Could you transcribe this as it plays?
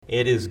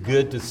It is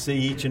good to see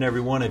each and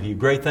every one of you.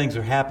 Great things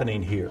are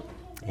happening here.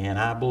 And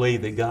I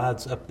believe that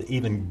God's up to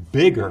even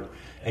bigger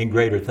and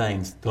greater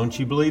things. Don't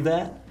you believe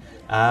that?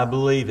 I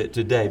believe it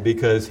today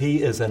because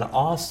He is an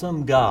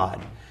awesome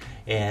God.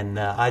 And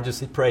I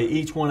just pray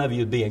each one of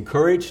you be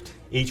encouraged.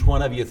 Each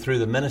one of you through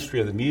the ministry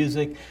of the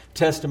music,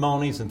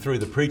 testimonies, and through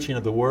the preaching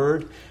of the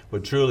Word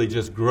would truly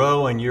just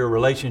grow in your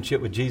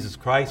relationship with Jesus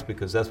Christ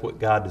because that's what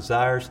God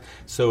desires.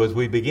 So as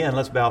we begin,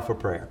 let's bow for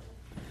prayer.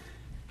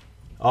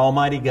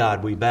 Almighty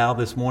God, we bow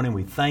this morning.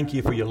 We thank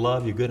you for your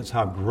love, your goodness,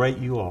 how great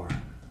you are.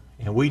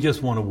 And we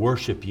just want to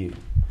worship you.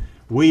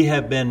 We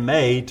have been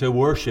made to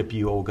worship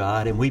you, O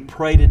God. And we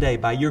pray today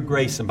by your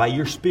grace and by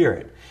your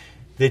Spirit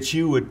that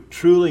you would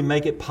truly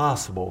make it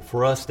possible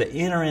for us to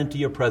enter into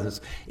your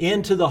presence,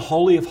 into the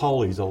Holy of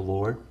Holies, O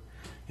Lord.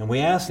 And we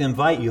ask and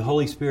invite you,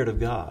 Holy Spirit of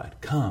God,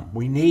 come.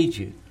 We need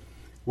you.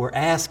 We're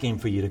asking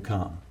for you to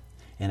come.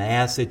 And I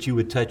ask that you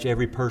would touch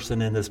every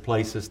person in this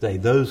place this day,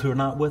 those who are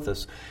not with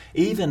us.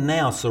 Even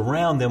now,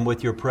 surround them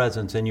with your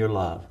presence and your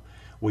love.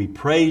 We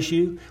praise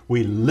you.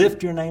 We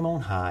lift your name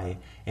on high.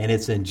 And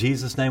it's in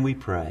Jesus' name we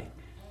pray.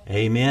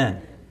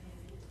 Amen.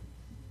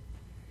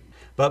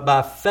 But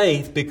by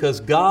faith, because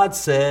God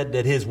said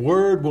that His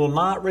word will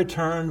not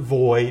return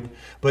void,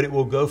 but it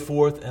will go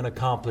forth and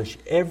accomplish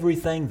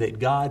everything that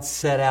God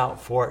set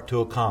out for it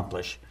to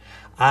accomplish.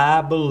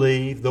 I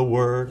believe the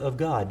word of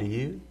God. Do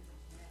you?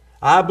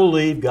 I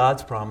believe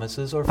God's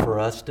promises are for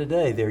us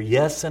today. They're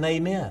yes and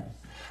amen.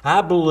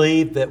 I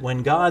believe that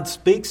when God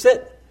speaks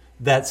it,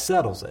 that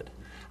settles it.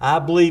 I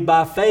believe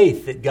by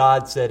faith that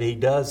God said He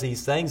does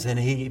these things and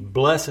He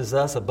blesses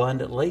us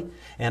abundantly.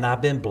 And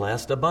I've been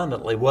blessed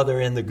abundantly,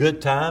 whether in the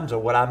good times or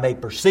what I may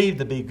perceive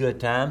to be good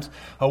times,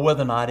 or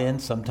whether or not in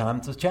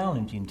sometimes the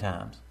challenging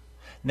times.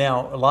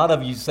 Now, a lot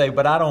of you say,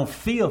 but I don't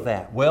feel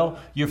that. Well,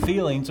 your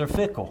feelings are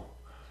fickle.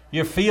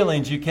 Your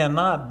feelings you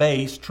cannot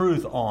base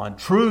truth on.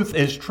 Truth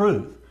is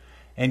truth.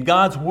 And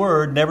God's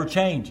word never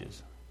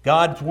changes.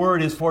 God's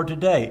word is for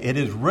today. It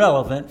is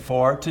relevant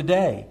for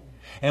today.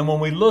 And when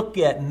we look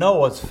at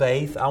Noah's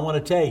faith, I want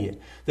to tell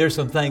you, there's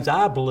some things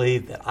I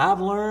believe that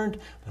I've learned,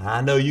 but I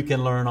know you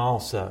can learn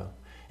also.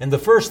 And the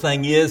first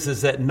thing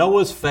is that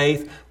Noah's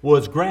faith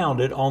was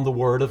grounded on the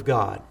Word of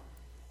God.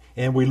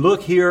 And we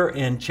look here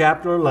in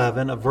chapter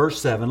 11 of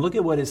verse 7. Look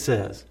at what it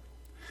says.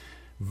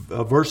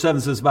 Verse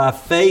 7 says, by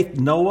faith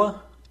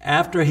Noah,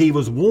 after he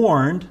was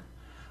warned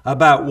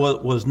about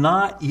what was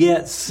not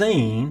yet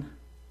seen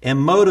and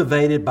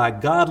motivated by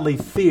godly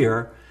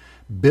fear,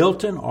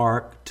 built an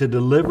ark to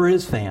deliver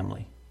his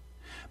family.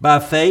 By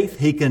faith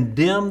he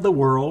condemned the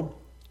world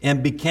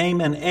and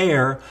became an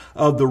heir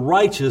of the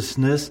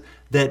righteousness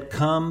that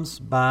comes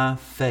by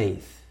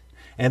faith.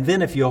 And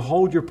then if you'll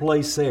hold your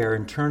place there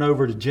and turn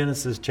over to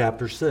Genesis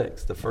chapter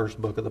 6, the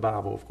first book of the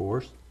Bible, of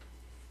course.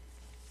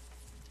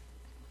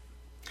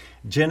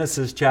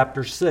 Genesis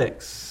chapter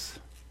 6.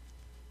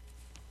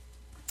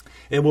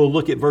 And we'll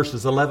look at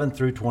verses 11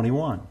 through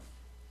 21.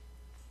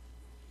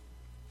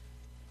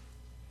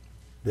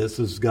 This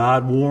is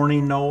God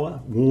warning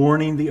Noah,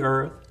 warning the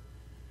earth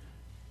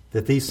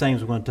that these things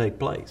were going to take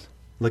place.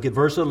 Look at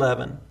verse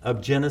 11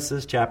 of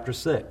Genesis chapter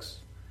 6.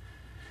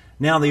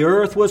 Now the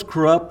earth was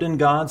corrupt in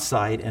God's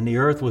sight, and the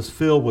earth was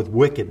filled with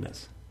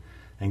wickedness.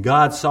 And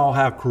God saw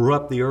how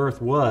corrupt the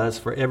earth was,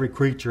 for every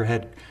creature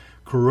had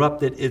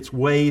corrupted its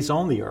ways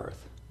on the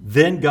earth.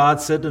 Then God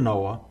said to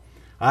Noah,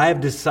 I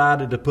have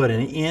decided to put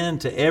an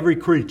end to every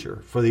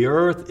creature, for the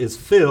earth is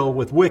filled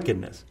with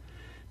wickedness.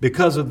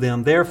 Because of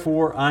them,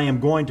 therefore, I am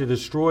going to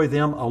destroy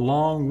them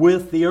along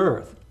with the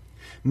earth.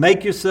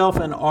 Make yourself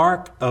an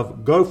ark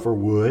of gopher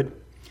wood.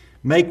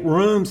 Make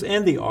rooms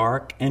in the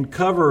ark and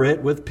cover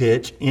it with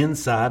pitch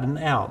inside and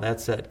out.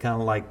 That's that kind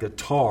of like a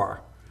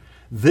tar.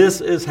 This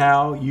is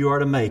how you are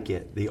to make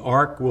it. The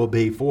ark will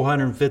be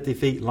 450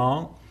 feet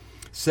long,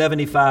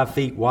 75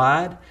 feet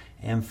wide,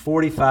 and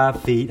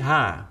 45 feet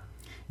high.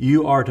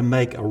 You are to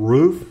make a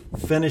roof,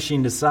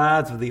 finishing the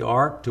sides of the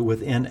ark to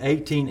within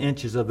 18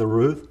 inches of the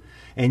roof.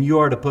 And you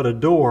are to put a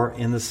door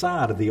in the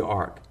side of the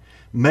ark.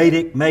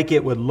 Make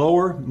it with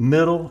lower,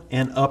 middle,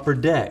 and upper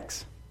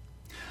decks.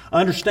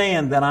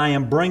 Understand that I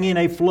am bringing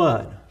a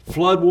flood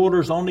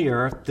waters on the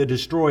earth to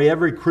destroy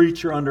every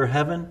creature under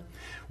heaven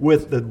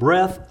with the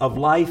breath of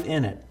life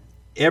in it.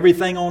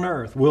 Everything on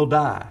earth will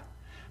die.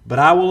 But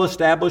I will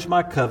establish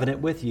my covenant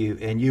with you,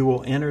 and you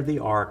will enter the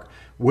ark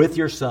with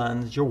your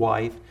sons, your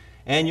wife,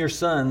 and your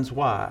sons'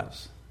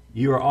 wives.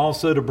 You are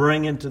also to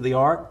bring into the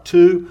ark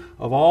 2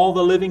 of all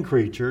the living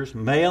creatures,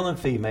 male and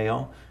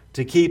female,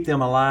 to keep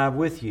them alive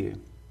with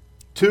you.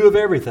 2 of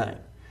everything,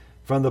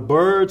 from the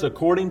birds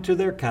according to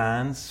their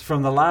kinds,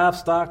 from the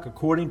livestock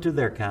according to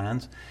their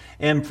kinds,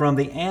 and from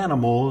the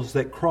animals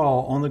that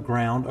crawl on the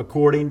ground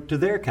according to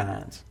their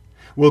kinds,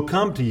 will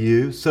come to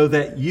you so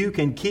that you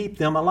can keep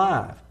them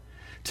alive.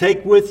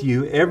 Take with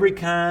you every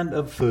kind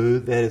of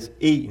food that is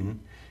eaten.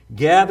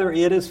 Gather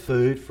it as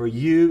food for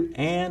you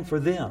and for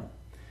them.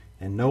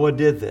 And Noah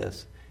did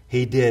this.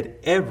 He did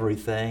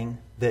everything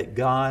that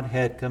God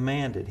had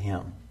commanded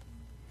him.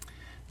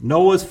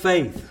 Noah's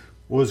faith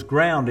was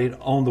grounded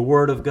on the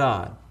Word of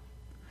God.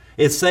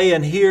 It's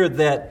saying here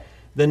that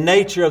the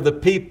nature of the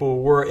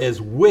people were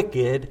as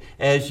wicked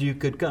as you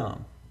could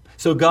come.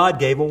 So God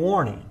gave a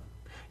warning.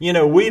 You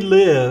know, we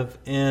live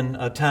in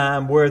a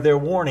time where there are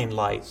warning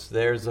lights.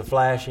 There's a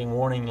flashing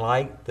warning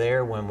light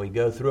there when we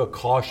go through, a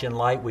caution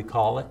light we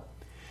call it.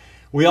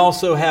 We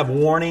also have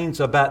warnings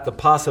about the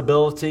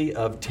possibility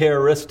of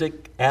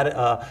terroristic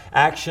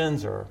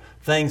actions or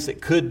things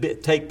that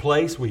could take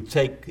place. We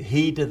take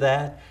heed to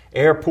that.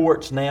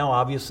 Airports now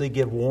obviously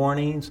give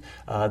warnings.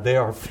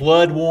 There are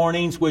flood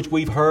warnings, which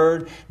we've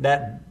heard.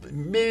 That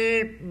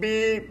beep,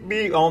 beep,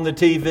 beep on the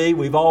TV.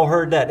 We've all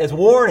heard that. It's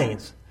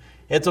warnings.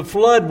 It's a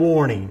flood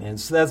warning. And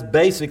so that's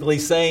basically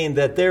saying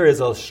that there is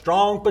a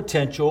strong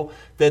potential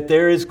that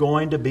there is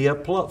going to be a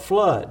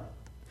flood.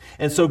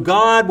 And so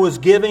God was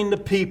giving the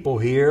people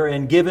here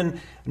and giving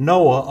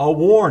Noah a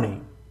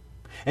warning.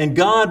 And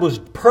God was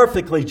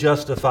perfectly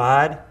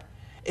justified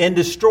in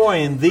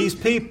destroying these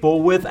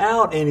people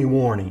without any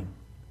warning.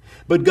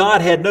 But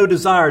God had no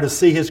desire to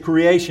see His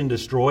creation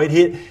destroyed.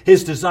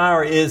 His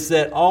desire is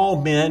that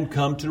all men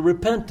come to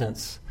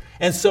repentance.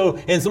 And so,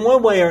 in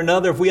one way or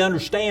another, if we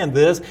understand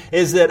this,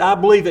 is that I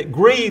believe it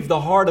grieved the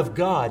heart of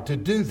God to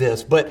do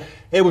this, but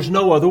there was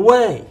no other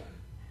way.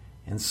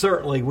 And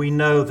certainly we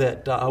know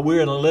that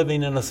we're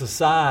living in a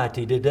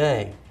society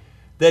today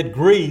that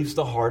grieves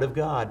the heart of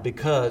God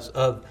because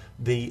of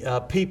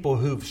the people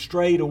who've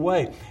strayed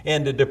away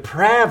and the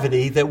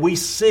depravity that we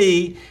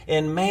see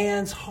in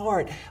man's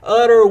heart.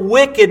 Utter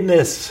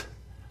wickedness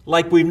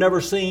like we've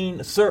never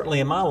seen, certainly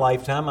in my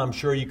lifetime. I'm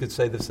sure you could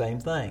say the same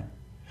thing.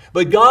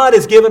 But God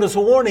has given us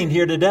a warning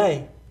here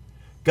today.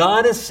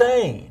 God is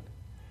saying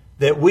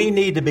that we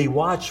need to be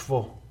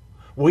watchful.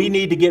 We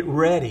need to get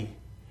ready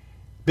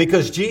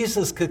because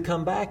Jesus could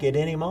come back at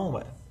any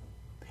moment.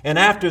 And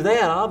after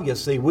that,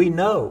 obviously, we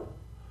know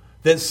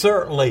that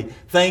certainly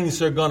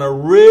things are going to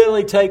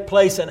really take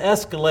place and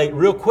escalate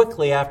real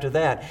quickly after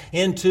that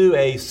into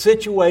a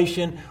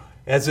situation,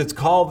 as it's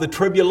called, the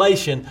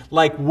tribulation,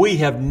 like we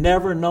have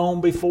never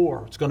known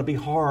before. It's going to be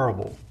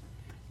horrible.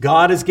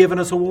 God has given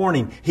us a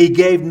warning. He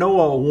gave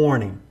Noah a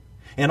warning.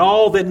 And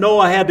all that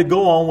Noah had to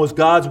go on was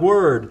God's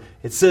Word.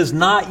 It says,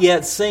 not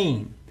yet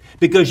seen.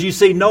 Because you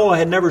see, Noah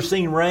had never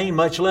seen rain,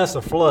 much less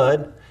a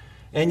flood.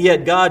 And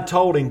yet God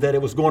told him that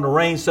it was going to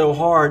rain so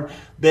hard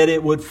that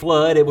it would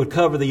flood, it would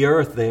cover the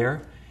earth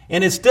there.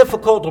 And it's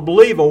difficult to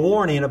believe a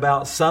warning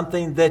about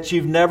something that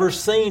you've never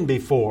seen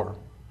before.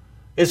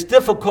 It's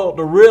difficult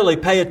to really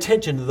pay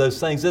attention to those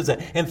things,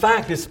 isn't it? In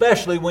fact,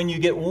 especially when you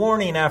get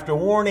warning after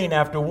warning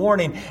after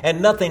warning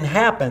and nothing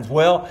happens.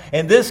 Well,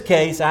 in this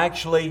case,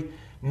 actually,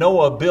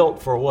 Noah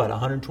built for what,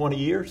 120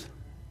 years?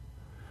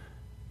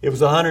 It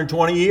was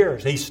 120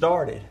 years he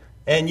started.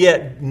 And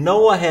yet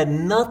Noah had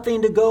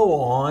nothing to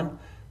go on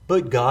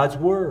but God's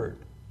Word.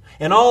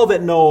 And all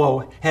that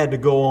Noah had to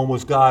go on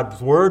was God's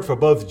Word for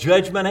both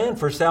judgment and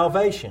for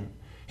salvation.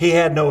 He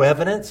had no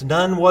evidence,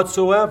 none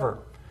whatsoever.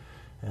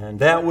 And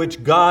that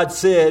which God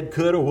said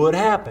could or would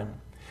happen.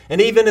 And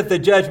even if the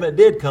judgment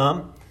did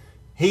come,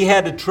 he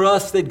had to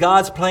trust that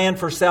God's plan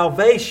for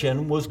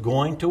salvation was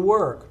going to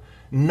work.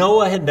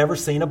 Noah had never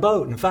seen a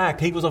boat. In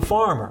fact, he was a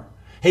farmer.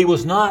 He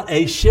was not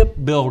a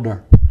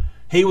shipbuilder.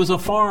 He was a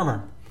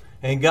farmer.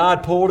 And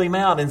God pulled him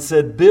out and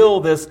said,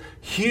 build this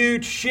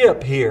huge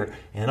ship here.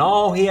 And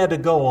all he had to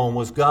go on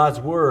was God's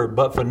Word.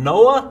 But for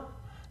Noah,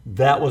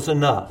 that was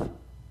enough.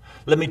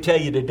 Let me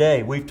tell you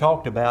today, we've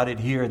talked about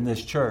it here in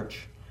this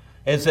church,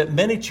 is that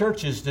many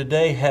churches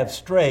today have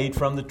strayed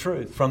from the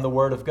truth, from the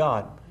Word of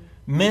God.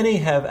 Many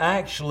have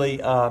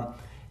actually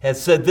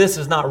has said, this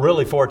is not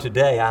really for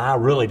today. I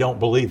really don't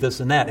believe this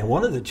and that. And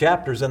one of the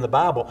chapters in the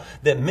Bible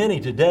that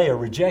many today are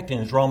rejecting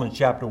is Romans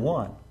chapter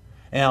 1.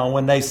 Now,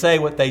 when they say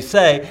what they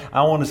say,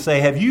 I want to say,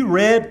 have you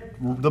read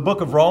the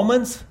book of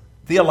Romans?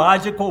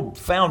 Theological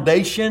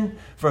foundation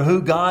for who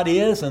God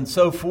is and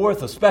so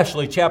forth,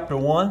 especially chapter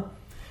 1.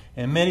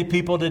 And many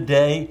people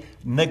today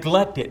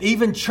neglect it.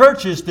 Even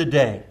churches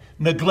today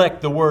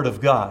neglect the Word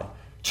of God.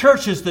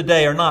 Churches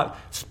today are not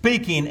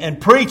speaking and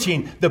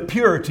preaching the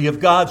purity of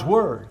God's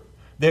Word.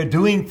 They're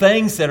doing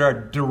things that are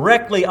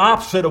directly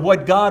opposite of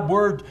what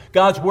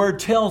God's Word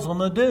tells them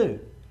to do.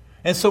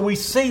 And so we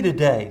see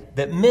today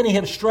that many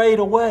have strayed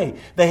away.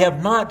 They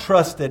have not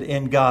trusted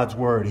in God's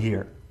Word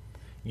here.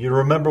 You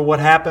remember what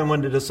happened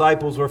when the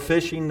disciples were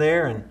fishing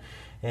there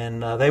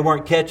and they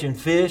weren't catching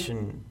fish,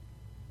 and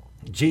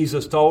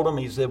Jesus told them,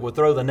 he said, we'll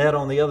throw the net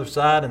on the other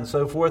side and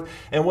so forth.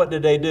 And what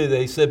did they do?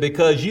 They said,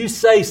 because you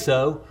say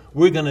so,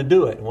 we're going to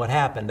do it. And what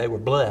happened? They were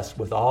blessed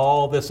with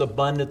all this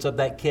abundance of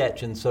that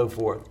catch and so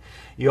forth.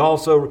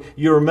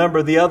 You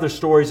remember the other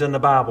stories in the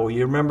Bible.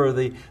 You remember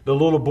the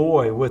little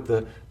boy with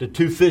the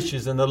 2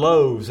 fishes and the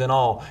loaves and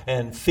all,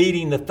 and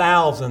feeding the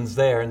thousands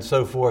there and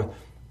so forth.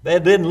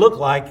 It didn't look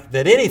like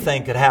that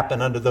anything could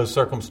happen under those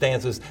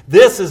circumstances.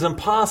 This is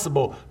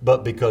impossible.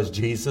 But because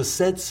Jesus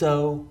said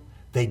so,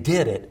 they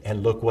did it,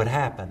 and look what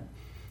happened.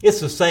 It's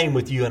the same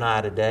with you and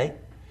I today.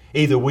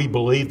 Either we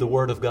believe the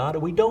Word of God or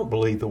we don't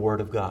believe the Word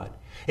of God.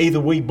 Either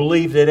we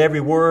believe that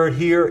every word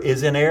here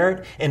is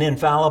inerrant and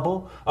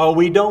infallible, or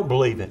we don't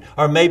believe it.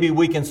 Or maybe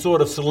we can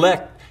sort of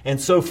select and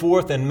so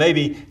forth, and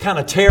maybe kind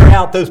of tear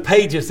out those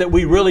pages that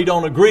we really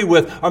don't agree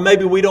with, or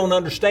maybe we don't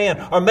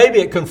understand, or maybe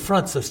it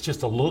confronts us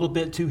just a little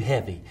bit too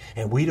heavy,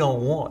 and we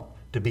don't want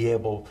to be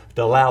able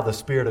to allow the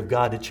Spirit of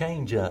God to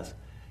change us.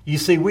 You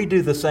see, we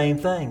do the same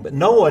thing, but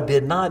Noah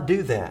did not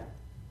do that.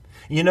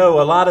 You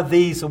know, a lot of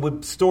these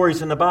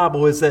stories in the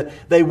Bible is that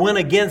they went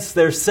against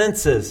their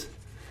senses,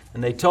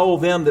 and they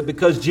told them that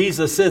because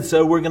Jesus said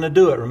so, we're going to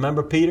do it.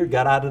 Remember, Peter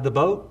got out of the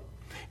boat?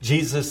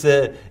 Jesus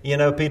said,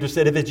 Peter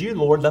said, if it's you,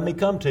 Lord, let me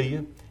come to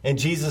you. And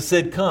Jesus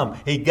said, come.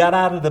 He got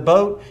out of the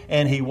boat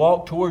and he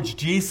walked towards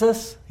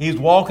Jesus. He's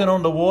walking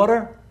on the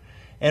water.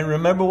 And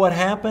remember what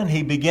happened?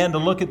 He began to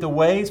look at the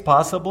waves,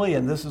 possibly,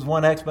 and this is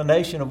one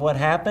explanation of what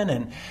happened.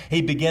 And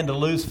he began to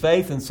lose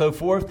faith and so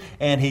forth,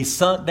 and he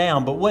sunk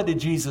down. But what did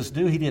Jesus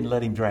do? He didn't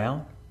let him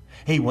drown.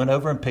 He went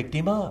over and picked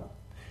him up.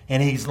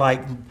 And he's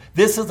like,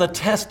 this is a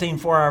testing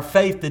for our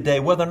faith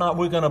today, whether or not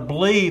we're going to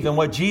believe in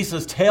what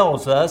Jesus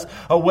tells us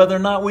or whether or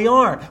not we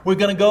aren't. We're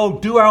going to go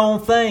do our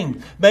own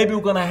thing. Maybe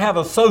we're going to have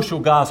a social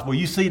gospel.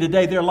 You see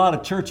today, there are a lot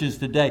of churches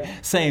today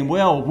saying,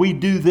 well, we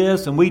do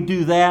this and we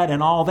do that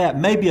and all that.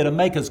 Maybe it'll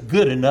make us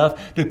good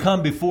enough to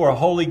come before a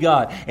holy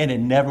God. And it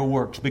never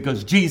works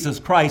because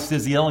Jesus Christ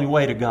is the only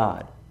way to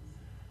God.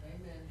 Amen.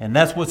 And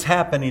that's what's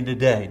happening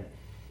today.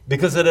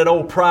 Because of that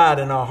old pride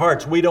in our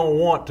hearts, we don't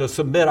want to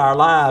submit our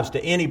lives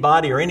to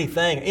anybody or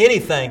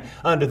anything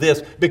under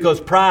this, because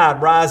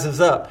pride rises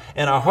up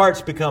and our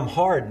hearts become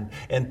hardened,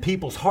 and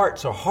people's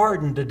hearts are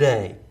hardened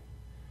today.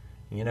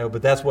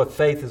 But that's what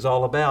faith is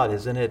all about,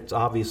 isn't it?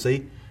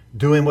 Obviously,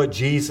 doing what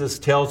Jesus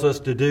tells us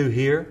to do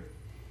here.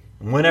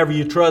 Whenever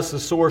you trust the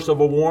source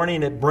of a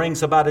warning, it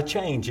brings about a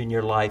change in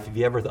your life. Have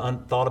you ever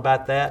thought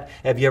about that?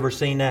 Have you ever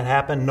seen that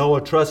happen?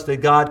 Noah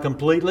trusted God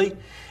completely,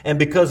 and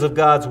because of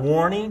God's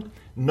warning,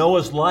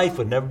 Noah's life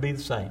would never be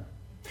the same.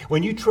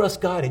 When you trust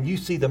God and you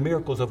see the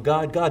miracles of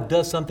God, God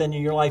does something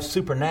in your life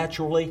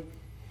supernaturally,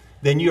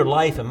 then your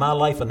life and my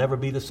life will never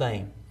be the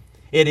same.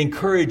 It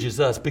encourages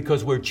us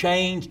because we're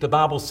changed, the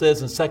Bible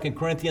says in 2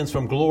 Corinthians,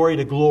 from glory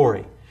to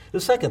glory. The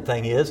second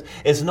thing is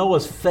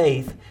Noah's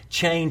faith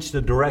changed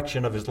the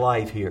direction of his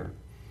life here.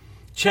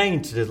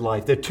 Changed his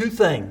life. There are two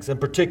things in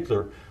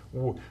particular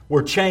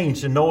were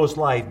changed in Noah's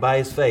life by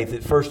his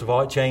faith. First of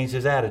all, it changed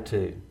his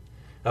attitude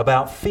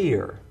about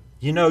fear.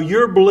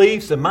 Your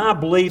beliefs and my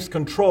beliefs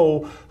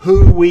control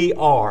who we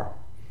are.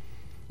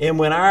 And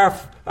when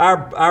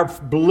our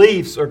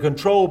beliefs are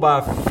controlled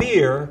by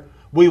fear,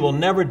 we will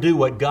never do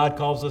what God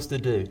calls us to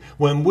do.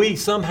 When we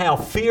somehow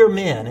fear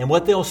men and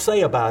what they'll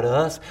say about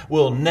us,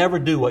 we'll never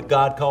do what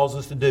God calls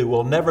us to do.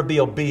 We'll never be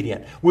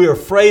obedient. We're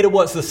afraid of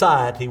what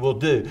society will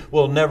do.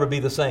 We'll never be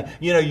the same.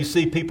 You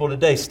see people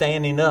today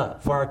standing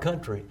up for our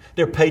country.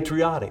 They're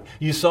patriotic.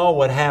 You saw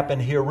what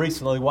happened here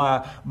recently,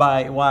 why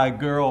a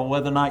girl,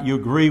 whether or not you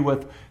agree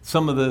with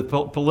some of the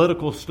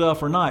political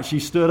stuff or not, she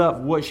stood up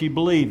for what she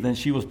believed, and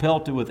she was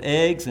pelted with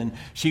eggs, and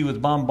she was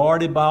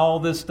bombarded by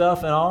all this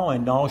stuff and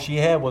all she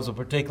had was a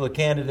particular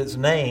candidate's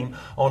name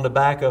on the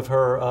back of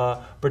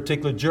her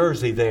particular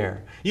jersey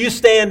there. You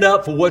stand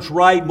up for what's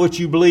right, what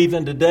you believe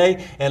in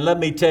today, and let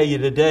me tell you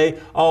today,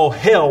 all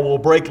hell will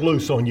break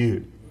loose on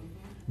you.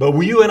 But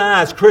you and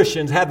I as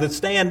Christians have to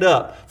stand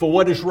up for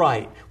what is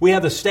right. We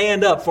have to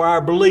stand up for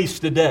our beliefs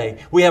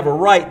today. We have a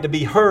right to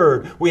be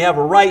heard. We have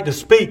a right to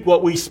speak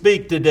what we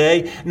speak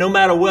today, no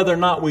matter whether or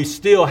not we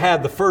still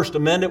have the First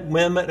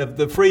Amendment of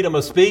the freedom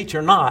of speech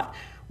or not.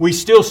 We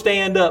still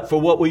stand up for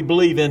what we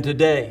believe in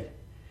today.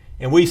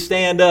 And we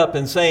stand up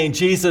and saying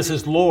Jesus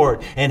is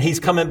Lord and He's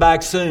coming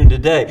back soon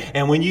today.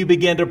 And when you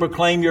begin to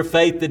proclaim your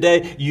faith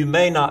today, you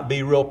may not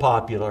be real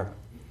popular.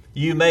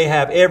 You may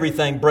have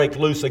everything break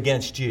loose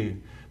against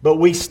you. But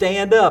we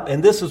stand up,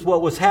 and this is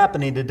what was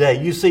happening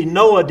today. You see,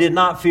 Noah did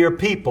not fear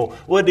people.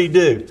 What did he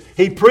do?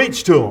 He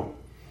preached to them.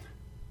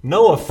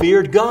 Noah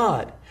feared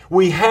God.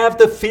 We have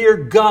to fear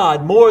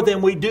God more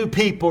than we do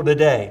people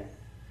today.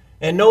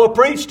 And Noah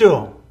preached to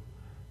them.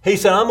 He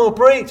said, I'm going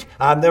to preach.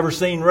 I've never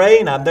seen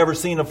rain. I've never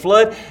seen a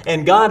flood.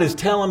 And God is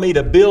telling me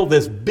to build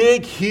this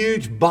big,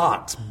 huge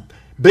box,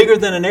 bigger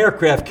than an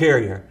aircraft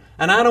carrier.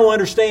 And I don't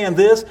understand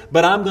this,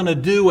 but I'm going to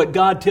do what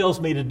God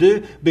tells me to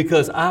do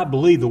because I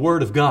believe the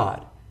Word of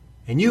God.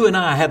 And you and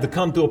I have to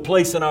come to a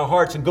place in our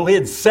hearts and go ahead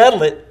and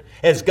settle it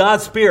as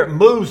God's Spirit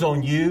moves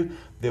on you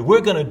that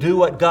we're going to do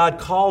what God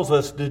calls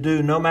us to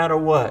do no matter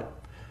what.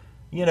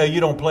 You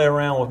don't play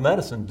around with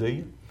medicine, do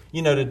you?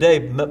 Today,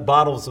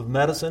 bottles of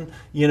medicine,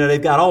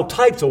 they've got all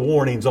types of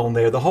warnings on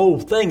there. The whole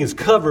thing is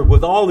covered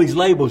with all these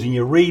labels, and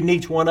you're reading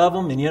each one of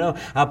them. And,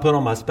 I put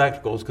on my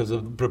spectacles because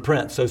the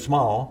print's so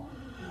small.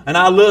 And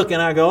I look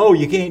and I go, oh,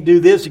 you can't do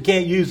this, you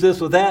can't use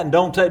this with that, and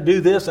don't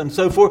do this, and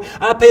so forth.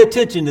 I pay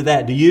attention to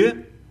that. Do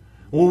you?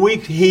 When we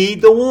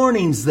heed the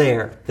warnings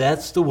there,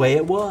 that's the way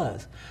it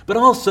was. But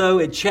also,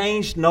 it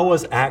changed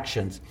Noah's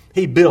actions.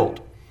 He built.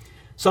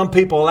 Some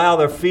people allow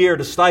their fear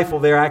to stifle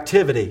their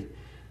activity.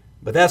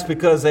 But that's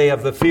because they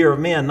have the fear of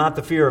men, not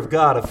the fear of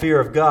God. A fear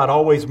of God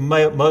always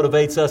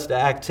motivates us to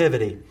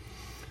activity.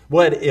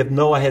 What if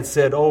Noah had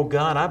said, oh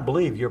God, I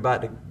believe you're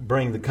about to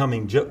bring the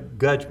coming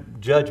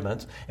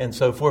judgments and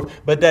so forth.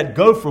 But that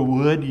gopher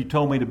wood you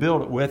told me to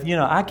build it with,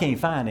 I can't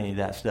find any of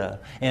that stuff.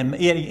 And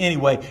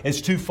anyway,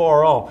 it's too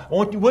far off.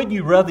 Wouldn't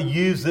you rather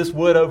use this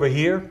wood over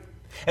here?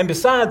 And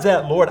besides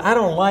that, Lord, I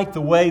don't like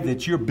the way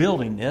that you're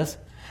building this.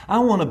 I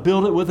want to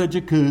build it with a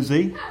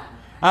jacuzzi.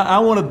 I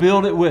want to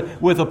build it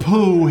with a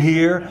pool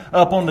here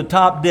up on the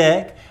top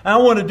deck. I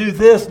want to do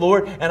this,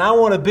 Lord, and I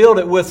want to build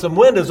it with some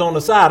windows on the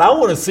side. I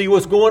want to see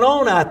what's going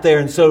on out there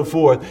and so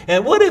forth.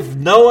 And what if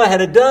Noah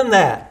had done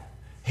that?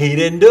 He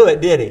didn't do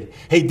it, did he?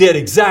 He did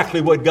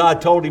exactly what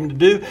God told him to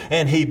do,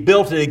 and he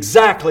built it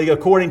exactly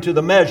according to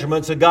the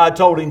measurements that God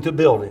told him to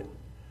build it.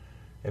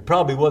 It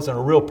probably wasn't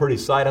a real pretty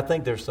sight. I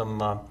think there's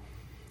some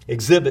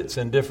exhibits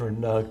in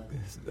different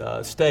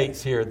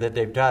states here that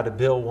they've tried to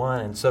build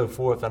one and so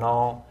forth and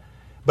all.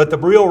 But the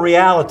real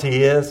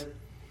reality is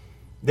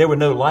there were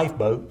no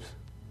lifeboats.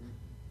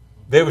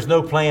 There was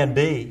no plan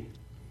B.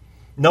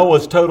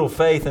 Noah's total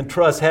faith and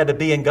trust had to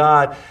be in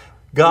God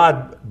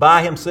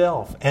by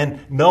himself, and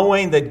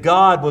knowing that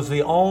God was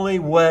the only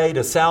way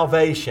to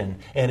salvation.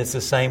 And it's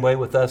the same way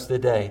with us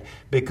today,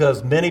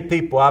 because many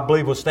people, I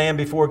believe, will stand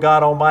before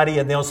God Almighty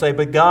and they'll say,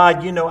 but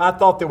God, I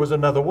thought there was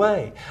another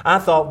way. I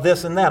thought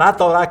this and that. I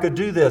thought I could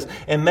do this.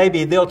 And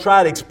maybe they'll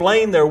try to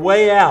explain their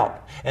way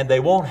out, and they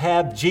won't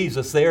have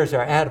Jesus there as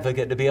their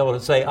advocate to be able to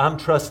say, I'm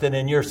trusting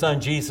in your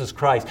Son, Jesus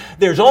Christ.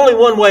 There's only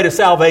one way to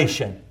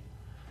salvation.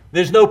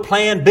 There's no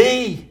plan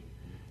B.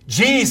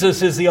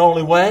 Jesus is the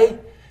only way.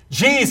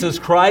 Jesus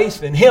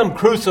Christ and Him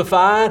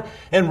crucified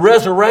and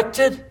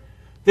resurrected.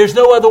 There's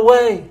no other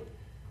way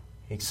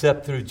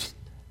except through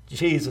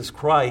Jesus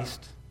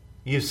Christ.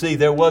 You see,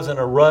 there wasn't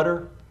a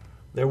rudder.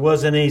 There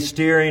wasn't any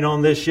steering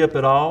on this ship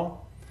at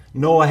all.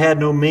 Noah had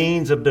no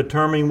means of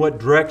determining what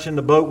direction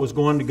the boat was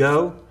going to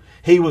go.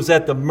 He was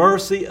at the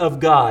mercy of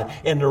God.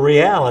 And the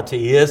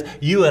reality is,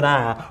 you and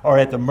I are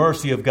at the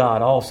mercy of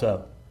God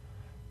also.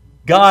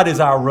 God is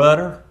our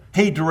rudder.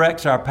 He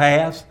directs our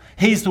paths.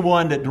 He's the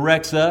one that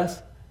directs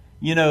us.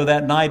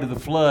 That night of the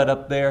flood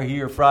up there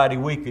here Friday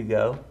week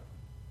ago,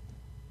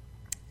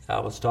 I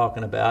was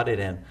talking about it,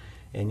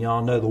 and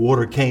y'all know the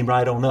water came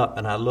right on up,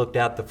 and I looked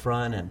out the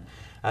front, and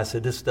I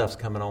said, this stuff's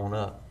coming on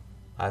up.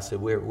 I said,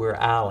 we're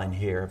island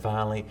here.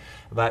 Finally,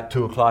 about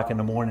 2 o'clock in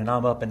the morning,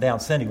 I'm up and down.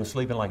 Cindy was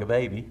sleeping like a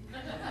baby.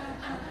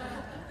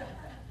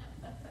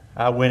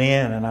 I went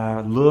in and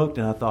I looked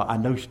and I thought,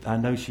 I'm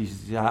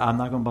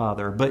not going to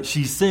bother her. But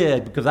she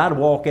said, because I'd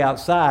walk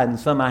outside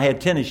and I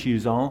had tennis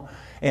shoes on,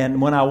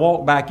 and when I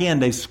walked back in,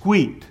 they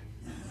squeaked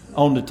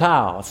on the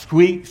tile.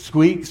 Squeak,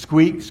 squeak,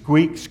 squeak,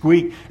 squeak,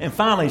 squeak. And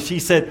finally she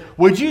said,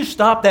 would you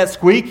stop that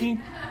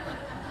squeaking?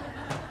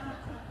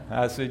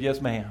 I said, yes,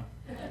 ma'am.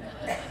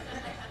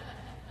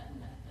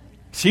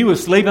 She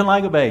was sleeping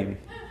like a baby.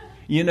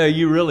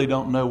 You really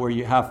don't know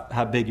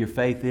how big your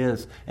faith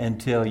is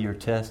until you're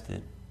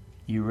tested.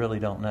 You really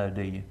don't know,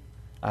 do you?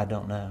 I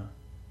don't know.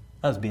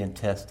 I was being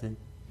tested.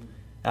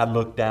 I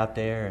looked out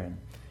there and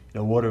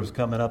the water was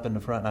coming up in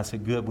the front. And I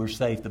said, good, we're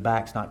safe. The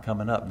back's not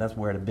coming up. And that's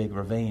where the big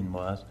ravine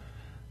was.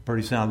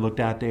 Pretty soon I looked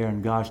out there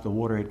and gosh, the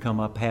water had come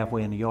up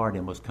halfway in the yard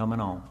and was coming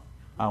on.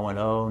 I went,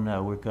 oh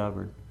no, we're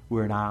covered.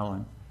 We're an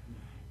island.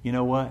 You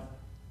know what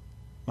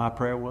my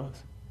prayer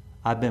was?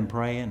 I've been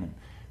praying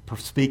and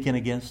speaking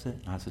against it.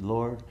 I said,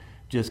 Lord,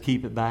 just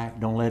keep it back.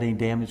 Don't let any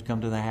damage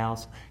come to the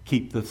house.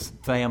 Keep the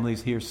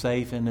families here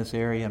safe in this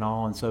area and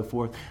all and so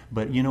forth.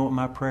 But you know what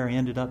my prayer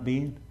ended up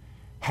being?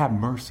 Have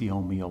mercy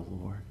on me, O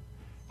Lord.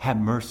 Have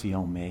mercy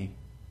on me.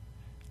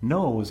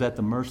 Noah was at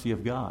the mercy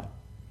of God.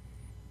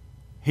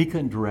 He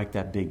couldn't direct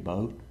that big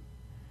boat.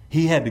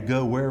 He had to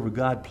go wherever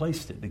God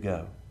placed it to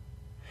go.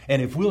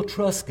 And if we'll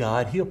trust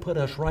God, He'll put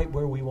us right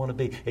where we want to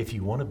be. If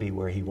you want to be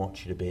where He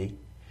wants you to be,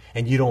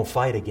 and you don't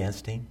fight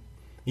against Him,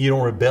 you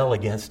don't rebel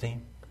against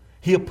Him,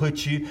 He'll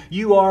put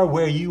you are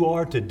where you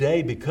are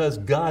today because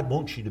God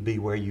wants you to be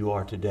where you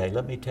are today.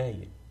 Let me tell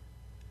you.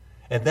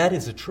 And that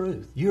is the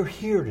truth. You're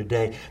here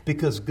today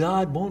because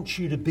God wants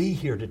you to be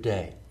here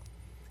today.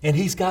 And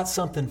He's got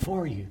something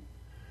for you.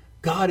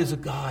 God is a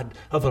God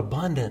of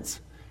abundance,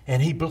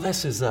 and He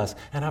blesses us.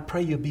 And I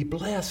pray you'll be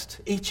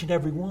blessed, each and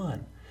every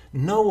one.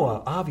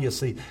 Noah,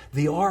 obviously,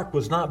 the ark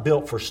was not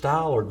built for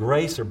style or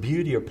grace or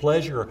beauty or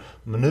pleasure or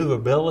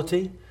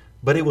maneuverability,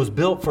 but it was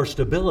built for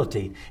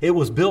stability. It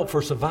was built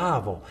for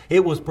survival.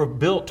 It was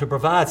built to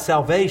provide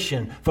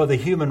salvation for the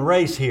human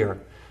race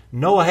here.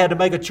 Noah had to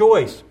make a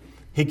choice.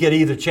 He could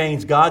either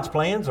change God's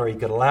plans or he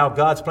could allow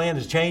God's plan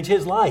to change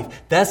his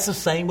life. That's the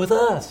same with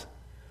us.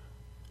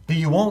 Do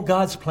you want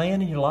God's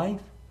plan in your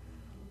life?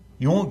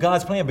 You want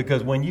God's plan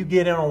because when you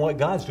get in on what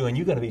God's doing,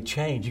 you're going to be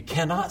changed. You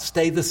cannot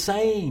stay the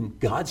same.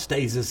 God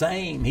stays the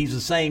same. He's the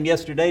same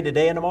yesterday,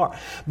 today, and tomorrow.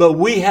 But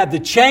we have to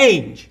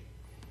change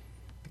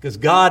because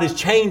God is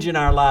changing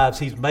our lives.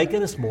 He's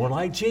making us more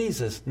like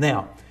Jesus.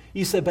 Now,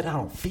 you say, but I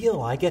don't feel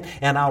like it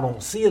and I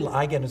don't see it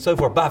like it and so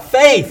forth. By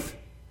faith,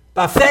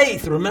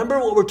 remember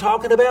what we're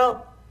talking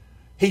about?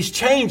 He's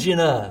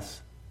changing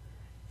us.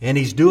 And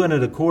He's doing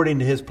it according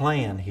to His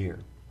plan here.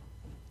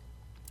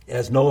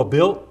 As Noah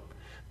built,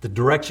 the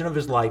direction of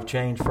his life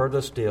changed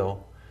further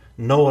still.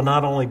 Noah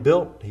not only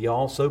built, he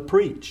also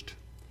preached.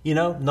 You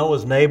know,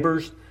 Noah's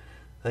neighbors,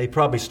 they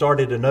probably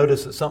started to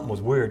notice that something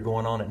was weird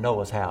going on at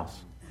Noah's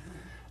house.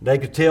 They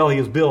could tell he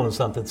was building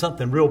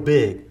something real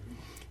big.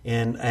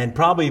 And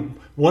probably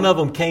one of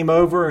them came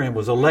over and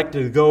was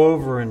elected to go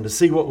over and to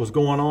see what was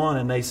going on.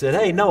 And they said,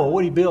 "Hey, Noah,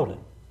 what are you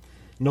building?"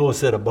 Noah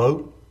said, "A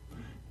boat."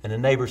 And the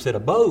neighbor said, "A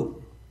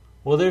boat?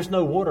 Well, there's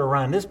no water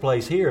around this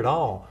place here at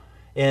all."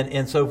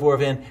 And so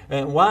forth.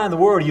 And why in the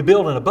world are you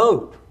building a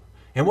boat?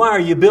 And why are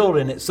you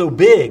building it so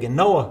big? And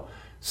Noah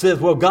says,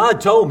 "Well, God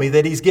told me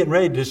that He's getting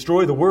ready to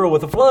destroy the world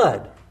with a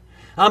flood.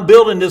 I'm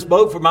building this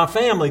boat for my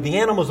family, the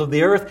animals of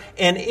the earth,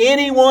 and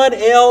anyone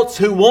else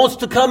who wants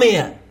to come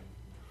in."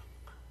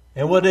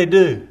 And what did they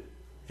do?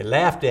 They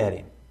laughed at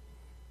him.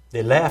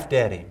 They laughed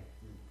at him.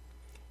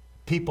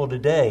 People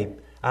today,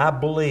 I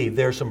believe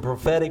there's some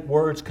prophetic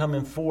words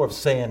coming forth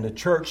saying the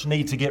church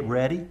needs to get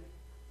ready.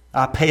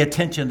 I pay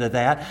attention to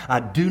that. I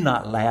do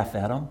not laugh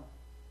at them.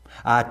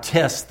 I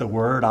test the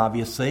word,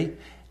 obviously,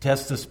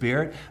 test the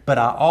spirit. But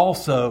I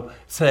also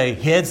say,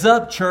 heads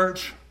up,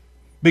 church.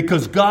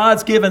 Because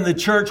God's given the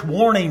church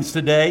warnings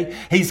today.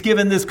 He's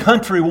given this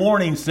country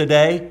warnings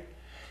today.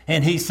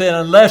 And He said,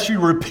 unless you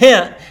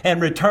repent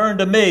and return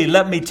to me,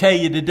 let me tell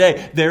you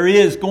today, there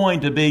is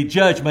going to be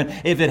judgment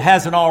if it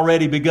hasn't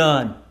already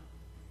begun.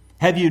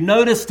 Have you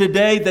noticed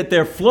today that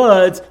there are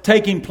floods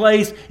taking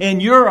place in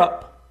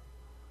Europe?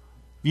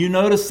 You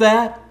notice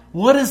that?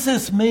 What does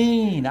this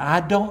mean? I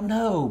don't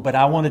know. But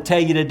I want to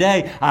tell you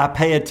today, I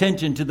pay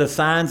attention to the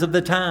signs of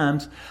the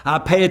times. I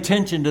pay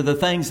attention to the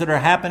things that are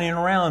happening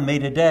around me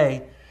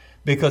today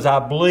because I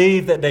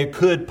believe that there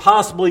could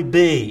possibly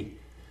be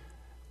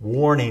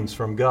warnings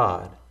from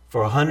God.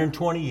 For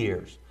 120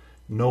 years,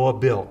 Noah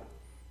built,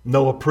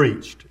 Noah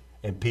preached,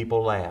 and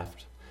people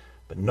laughed.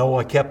 But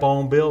Noah kept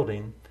on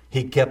building.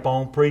 He kept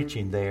on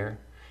preaching there.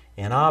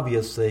 And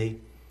obviously,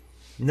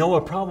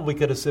 Noah probably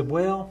could have said,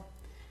 well,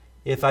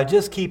 if I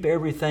just keep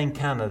everything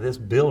kind of this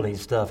building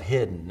stuff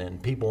hidden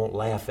and people won't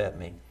laugh at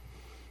me.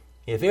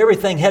 If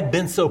everything had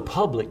been so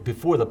public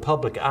before the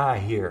public eye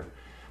here.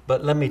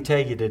 But let me tell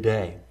you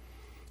today,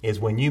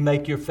 is when you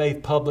make your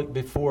faith public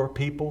before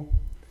people,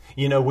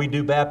 you know, we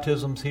do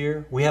baptisms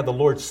here. We have the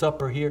Lord's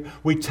Supper here.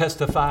 We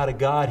testify to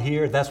God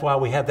here. That's why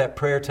we have that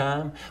prayer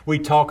time. We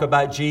talk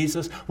about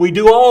Jesus. We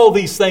do all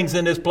these things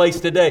in this place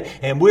today.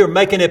 And we're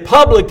making it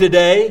public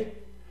today.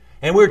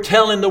 And we're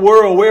telling the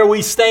world where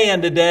we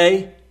stand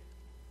today.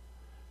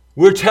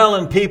 We're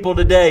telling people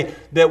today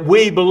that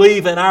we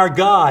believe in our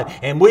God.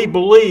 And we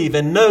believe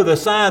and know the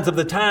signs of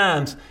the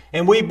times.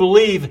 And we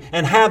believe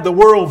and have the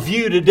world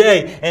view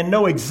today and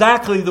know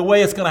exactly the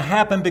way it's going to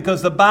happen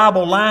because the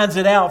Bible lines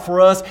it out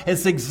for us.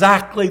 It's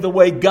exactly the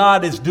way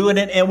God is doing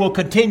it and will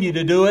continue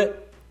to do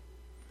it.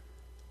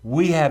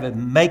 We have it,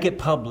 make it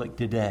public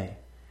today.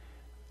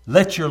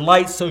 Let your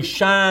light so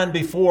shine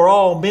before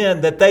all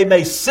men that they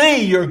may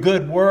see your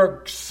good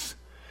works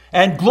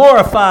and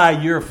glorify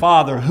your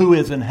Father who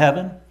is in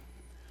heaven.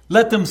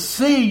 Let them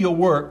see your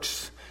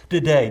works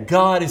today.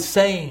 God is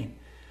saying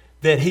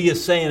that He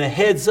is saying a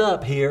heads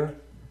up here.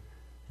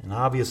 And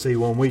obviously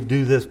when we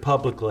do this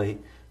publicly,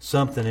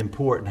 something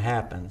important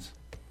happens.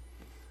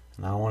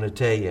 And I want to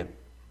tell you,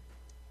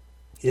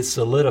 it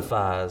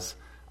solidifies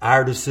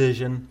our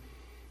decision,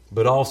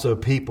 but also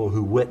people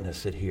who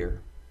witness it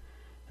here.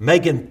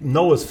 Making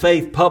Noah's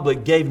faith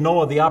public gave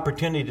Noah the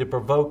opportunity to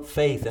provoke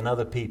faith in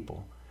other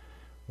people.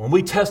 When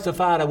we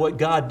testify to what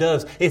God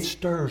does, it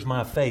stirs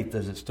my faith.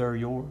 Does it stir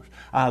yours?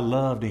 I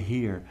love to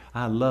hear.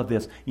 I love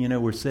this. You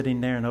know, we're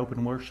sitting there in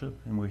open worship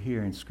and we're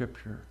hearing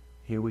Scripture.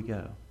 Here we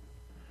go.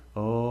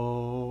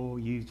 Oh,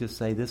 you just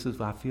say, this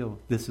is, I feel,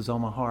 this is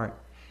on my heart.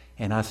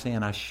 And I say,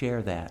 and I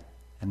share that.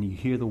 And you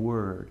hear the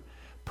Word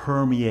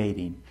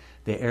permeating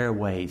the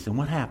airways. And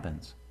what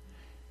happens?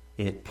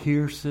 It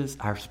pierces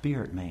our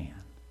spirit man.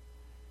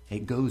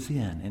 It goes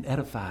in and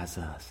edifies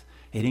us.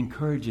 It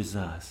encourages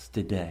us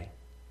today.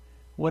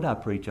 What did I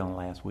preach on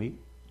last week?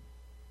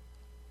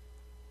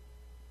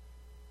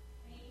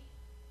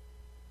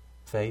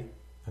 Faith.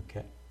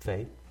 Okay.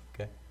 Faith.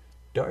 Okay.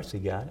 Darcy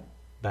got it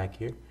back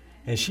here.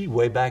 And she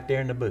way back there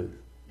in the booth.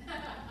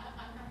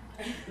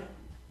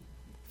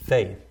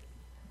 Faith.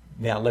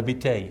 Now, let me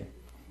tell you.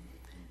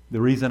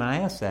 The reason I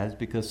ask that is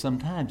because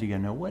sometimes you're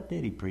going to know, what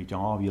did he preach on?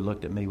 All of you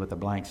looked at me with a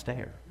blank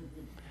stare.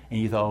 And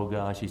you thought, oh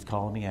gosh, he's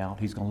calling me out.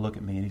 He's going to look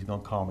at me and he's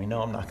going to call me.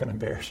 No, I'm not going to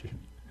embarrass you.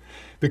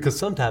 Because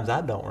sometimes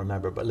I don't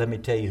remember, but let me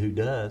tell you who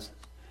does.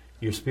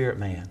 Your spirit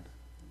man,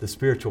 the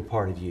spiritual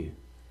part of you.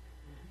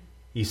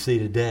 You see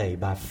today,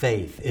 by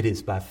faith, it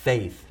is by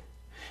faith.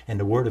 And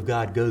the Word of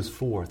God goes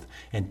forth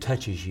and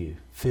touches you,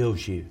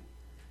 fills you,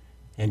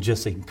 and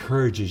just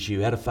encourages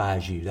you,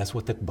 edifies you. That's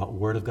what the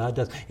Word of God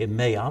does. It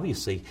may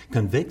obviously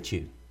convict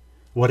you.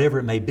 Whatever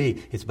it may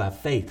be, it's by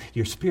faith.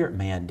 Your spirit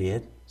man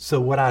did. So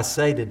what I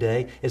say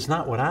today is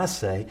not what I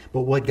say,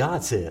 but what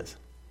God says.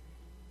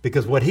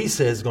 Because what He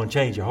says is going to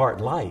change your heart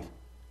and life.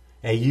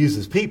 And he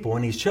uses people,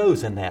 and he's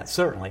chosen that,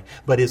 certainly.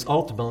 But it's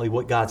ultimately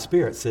what God's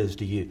Spirit says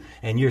to you.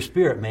 And your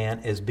spirit, man,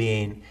 is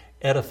being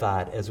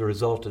edified as a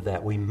result of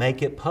that. We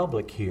make it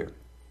public here.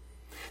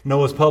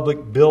 Noah's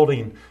public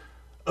building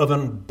of a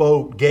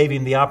boat gave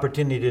him the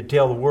opportunity to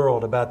tell the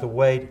world about the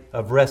way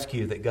of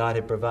rescue that God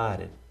had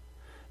provided.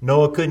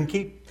 Noah couldn't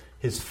keep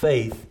his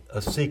faith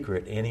a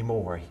secret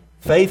anymore.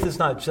 Faith is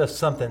not just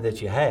something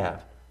that you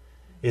have.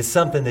 It's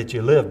something that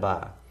you live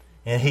by.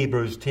 And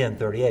Hebrews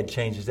 10:38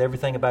 changes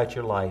everything about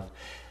your life.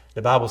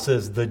 The Bible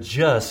says, the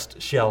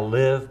just shall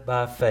live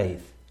by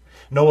faith.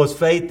 Noah's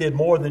faith did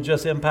more than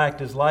just impact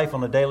his life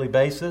on a daily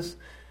basis.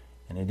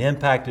 And it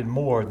impacted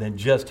more than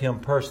just him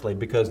personally,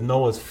 because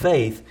Noah's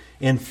faith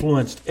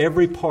influenced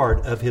every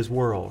part of his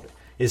world.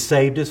 It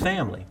saved his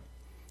family.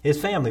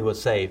 His family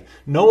was saved.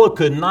 Noah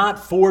could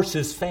not force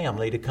his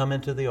family to come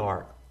into the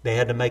ark. They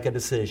had to make a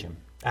decision.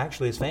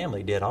 Actually, his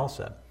family did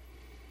also.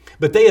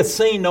 But they had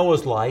seen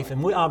Noah's life,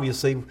 and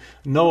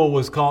Noah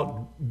was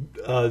caught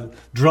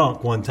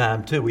drunk one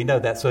time too. We know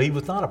that. So he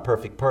was not a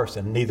perfect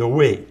person, neither are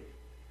we.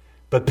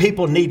 But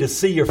people need to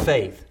see your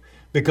faith,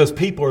 because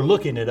people are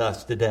looking at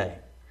us today.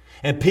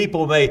 And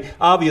people may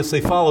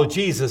obviously follow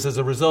Jesus as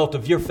a result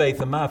of your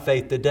faith and my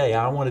faith today.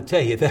 I want to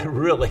tell you,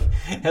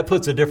 that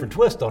puts a different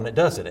twist on it,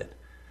 doesn't it?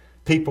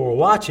 People are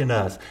watching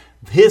us.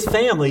 His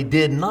family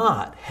did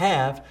not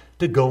have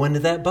to go into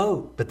that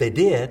boat, but they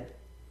did.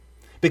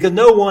 Because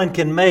no one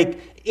can make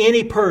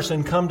any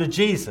person come to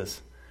Jesus.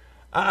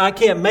 I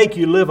can't make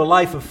you live a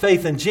life of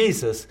faith in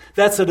Jesus.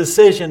 That's a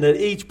decision that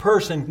each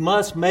person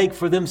must make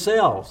for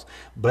themselves.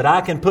 But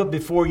I can put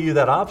before you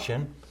that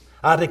option.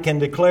 I can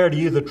declare to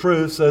you the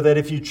truth, so that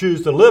if you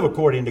choose to live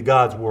according to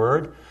God's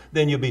Word,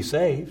 then you'll be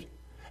saved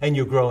and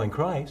you'll grow in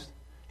Christ.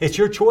 It's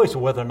your choice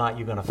of whether or not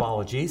you're going to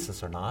follow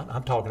Jesus or not.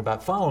 I'm talking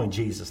about following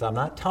Jesus. I'm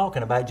not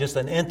talking about just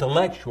an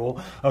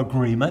intellectual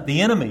agreement. The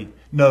enemy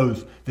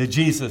knows that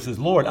Jesus is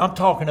Lord. I'm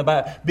talking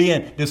about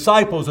being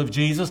disciples of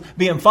Jesus,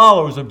 being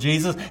followers of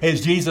Jesus.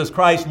 Is Jesus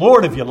Christ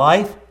Lord of your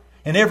life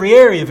in every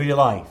area of your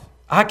life?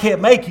 I can't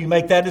make you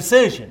make that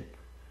decision,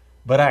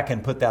 but I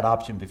can put that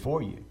option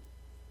before you.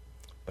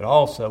 But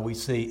also we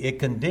see it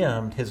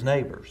condemned his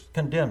neighbors,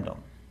 condemned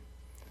them.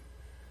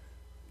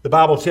 The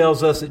Bible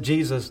tells us that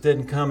Jesus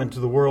didn't come into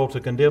the world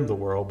to condemn the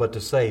world, but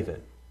to save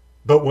it.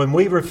 But when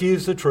we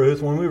refuse the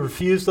truth, when we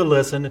refuse to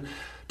listen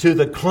to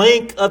the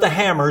clink of the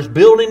hammers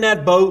building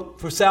that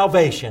boat for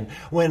salvation,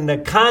 when the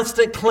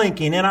constant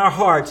clinking in our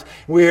hearts,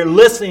 we're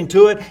listening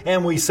to it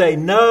and we say,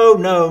 no,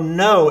 no,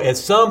 no. At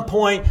some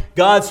point,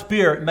 God's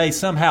Spirit may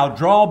somehow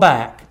draw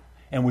back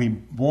and we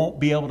won't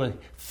be able to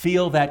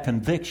feel that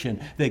conviction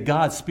that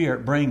God's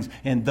Spirit brings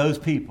in those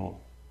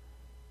people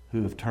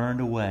who have turned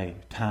away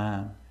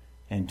time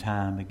and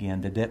time again.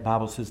 The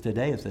Bible says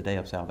today is the day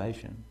of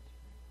salvation.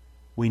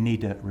 We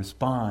need to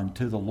respond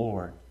to the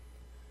Lord.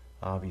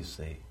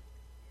 Obviously,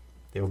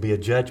 there will be a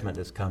judgment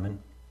that's coming.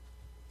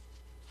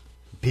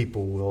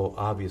 People will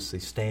obviously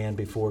stand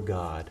before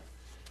God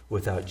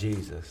without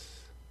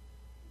Jesus.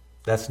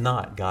 That's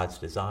not God's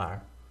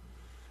desire.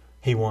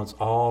 He wants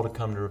all to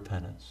come to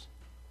repentance.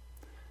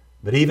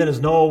 But even as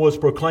Noah was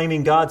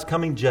proclaiming God's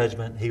coming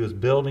judgment, he was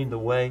building the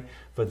way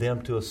for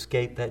them to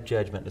escape that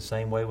judgment, the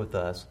same way with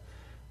us.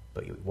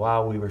 But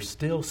while we were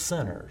still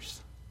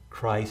sinners,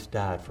 Christ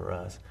died for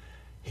us.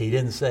 He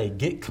didn't say,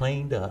 get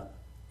cleaned up.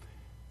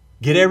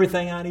 Get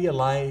everything out of your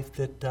life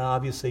that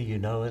obviously you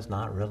know is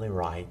not really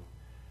right.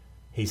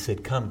 He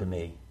said, come to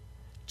me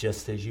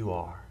just as you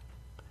are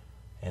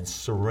and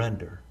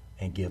surrender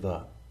and give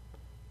up.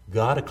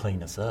 God will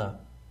clean us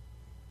up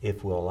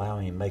if we'll allow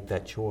Him to make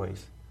that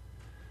choice.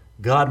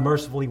 God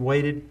mercifully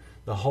waited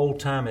the whole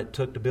time it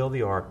took to build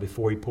the ark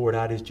before He poured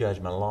out His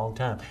judgment, a long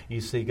time.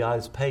 You see, God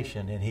is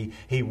patient, and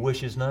He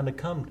wishes none to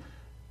come.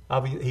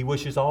 He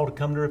wishes all to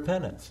come to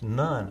repentance.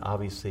 None,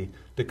 obviously,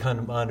 to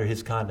come under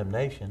His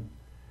condemnation.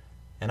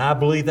 And I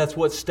believe that's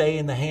what's staying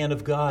in the hand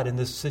of God in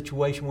this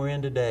situation we're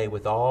in today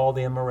with all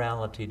the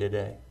immorality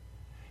today.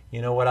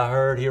 You know what I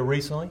heard here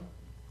recently?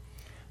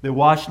 That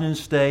Washington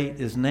State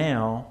is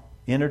now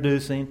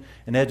introducing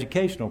an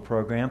educational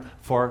program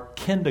for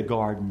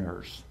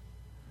kindergartners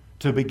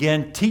to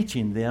begin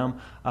teaching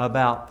them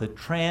about the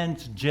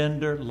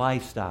transgender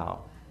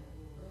lifestyle.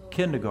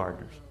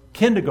 Kindergartners.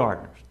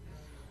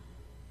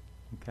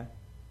 Okay.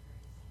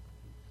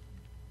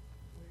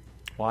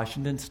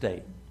 Washington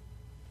State.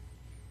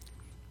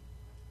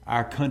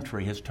 Our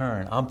country has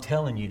turned. I'm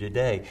telling you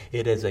today,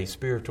 it is a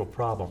spiritual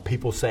problem.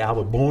 People say, I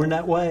was born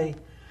that way.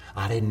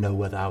 I didn't know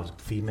whether I was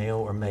female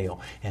or male.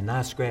 And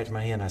I scratched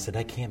my head and I said,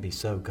 that can't be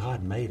so.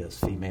 God made us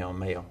female and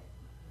male.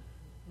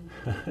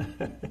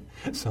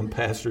 Some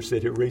pastor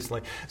said it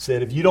recently.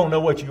 Said, if you don't know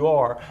what you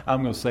are,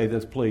 I'm going to say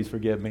this, please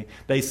forgive me.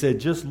 They said,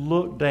 just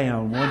look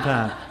down one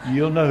time.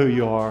 You'll know who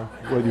you are,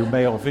 whether you're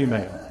male or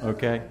female.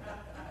 Okay?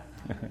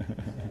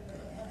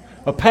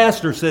 A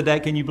pastor said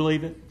that. Can you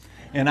believe it?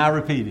 And I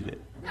repeated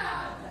it.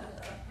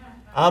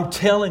 I'm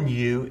telling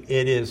you,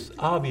 it is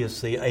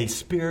obviously a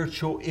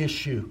spiritual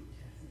issue.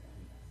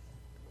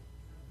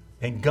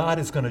 And God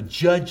is going to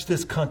judge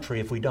this country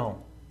if we don't.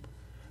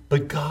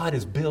 But God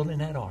is building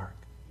that ark.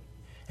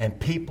 And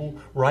people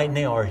right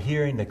now are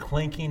hearing the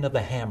clinking of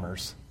the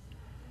hammers.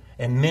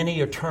 And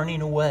many are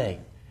turning away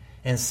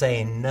and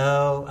saying,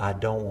 no, I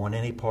don't want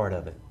any part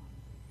of it.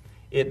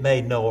 It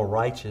made Noah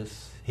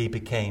righteous. He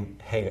became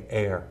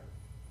heir.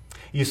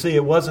 You see,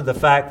 it wasn't the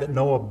fact that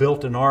Noah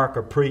built an ark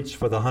or preached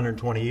for the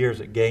 120 years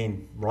that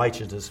gained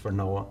righteousness for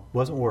Noah. It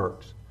wasn't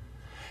works.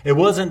 It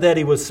wasn't that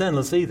he was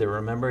sinless either.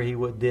 Remember, he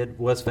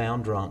was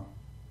found drunk.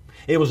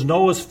 It was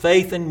Noah's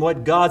faith in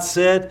what God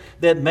said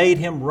that made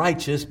him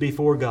righteous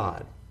before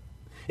God.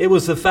 It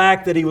was the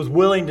fact that he was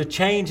willing to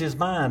change his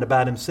mind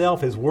about himself,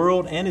 his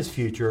world, and his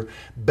future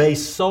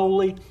based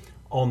solely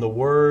on the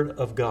Word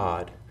of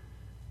God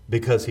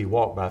because he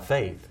walked by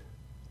faith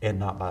and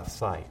not by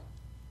sight.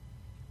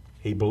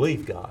 He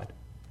believed God,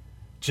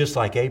 just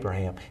like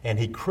Abraham, and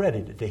he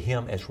credited to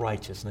him as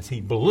righteousness.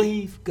 He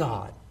believed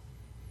God.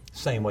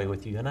 Same way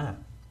with you and I.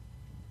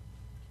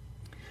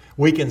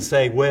 We can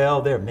say,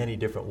 well, there are many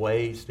different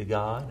ways to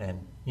God.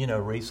 And,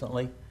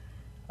 recently,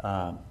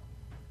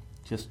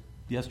 just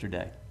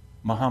yesterday,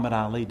 Muhammad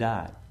Ali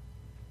died.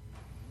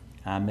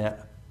 I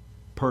met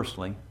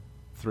personally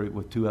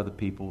with two other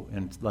people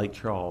in Lake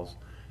Charles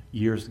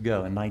years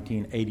ago in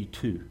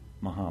 1982.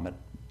 Muhammad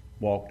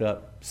walked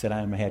up, sat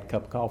down and had a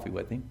cup of coffee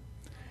with him,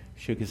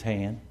 shook his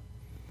hand,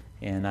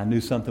 and I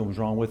knew something was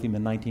wrong with him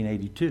in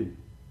 1982.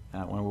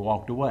 When we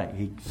walked away,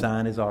 he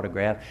signed his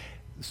autograph,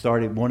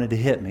 wanted to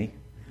hit me,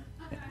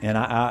 and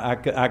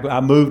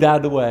I moved out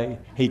of the way.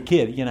 He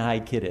kidded, you know how he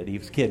kidded. He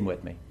was kidding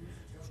with me.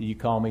 So you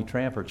call me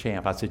Tramp or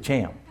Champ? I said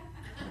Champ.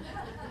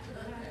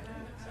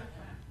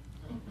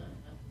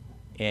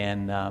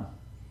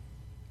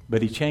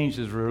 But he changed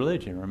his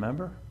religion,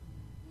 remember?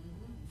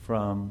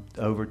 From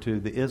over to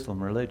the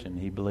Islam religion.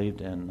 He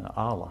believed in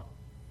Allah.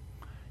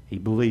 He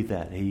believed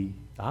that. He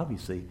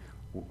obviously,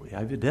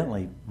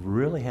 evidently,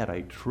 really had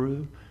a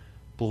true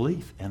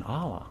belief in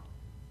Allah.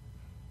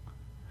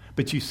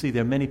 But you see,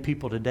 there are many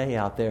people today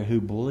out there who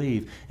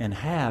believe and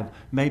have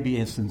maybe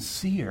a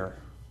sincere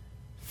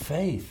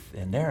faith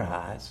in their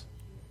eyes,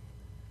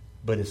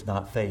 but it's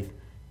not faith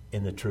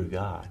in the true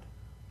God.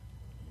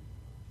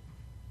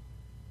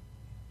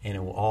 And it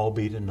will all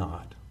be to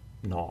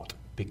naught,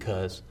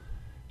 because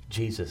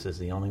Jesus is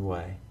the only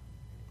way.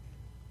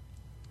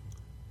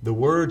 The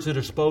words that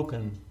are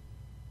spoken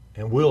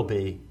and will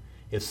be,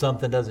 if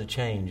something doesn't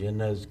change in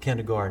those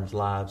kindergartens'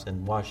 lives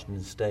in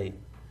Washington State,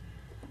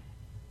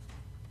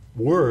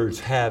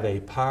 words have a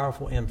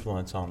powerful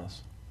influence on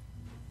us.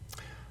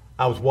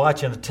 I was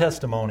watching a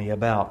testimony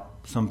about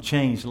some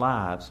changed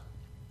lives.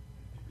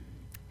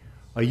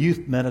 A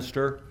youth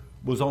minister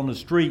was on the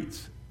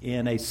streets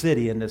in a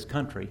city in this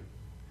country,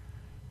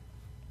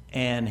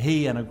 and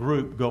he and a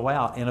group go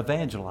out and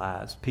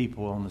evangelize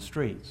people on the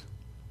streets.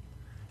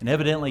 And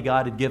evidently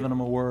God had given him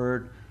a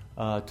word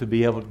to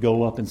be able to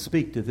go up and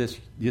speak to this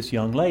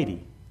young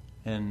lady.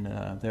 And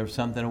there was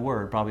a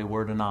word, probably a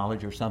word of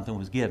knowledge or something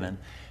was given.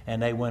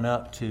 And they went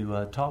up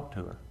to talk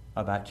to her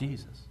about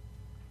Jesus.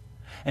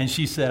 And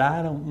she said,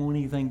 I don't want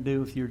anything to do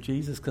with your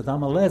Jesus because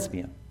I'm a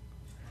lesbian.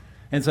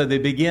 And so they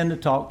began to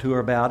talk to her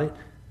about it.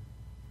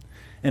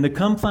 And to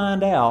come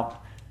find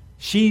out,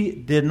 she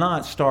did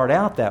not start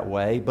out that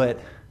way, but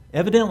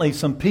evidently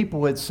some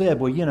people had said,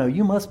 well,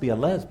 you must be a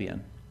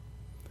lesbian.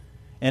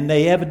 And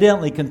they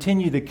evidently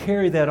continue to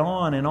carry that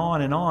on and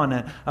on and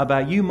on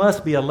about you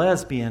must be a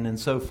lesbian and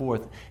so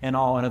forth and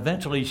all. And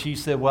eventually she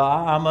said, well,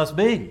 I must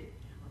be.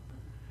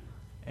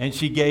 And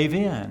she gave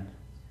in.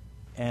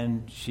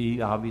 And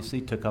she obviously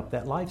took up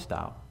that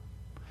lifestyle.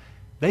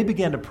 They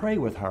began to pray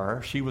with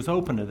her. She was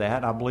open to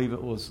that. I believe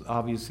it was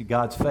obviously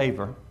God's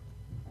favor.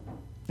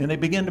 And they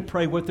began to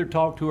pray with her,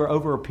 talk to her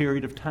over a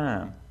period of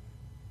time.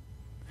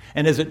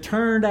 And as it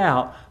turned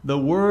out, the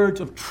words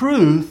of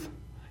truth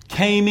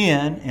came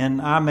in,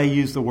 and I may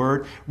use the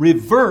word,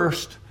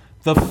 reversed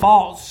the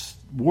false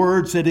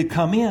words that had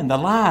come in, the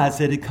lies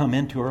that had come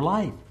into her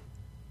life.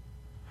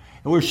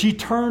 Where she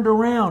turned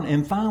around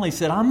and finally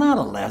said, I'm not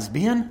a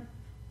lesbian.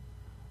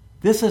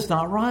 This is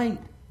not right.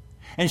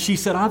 And she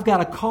said, I've got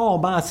to call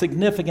my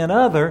significant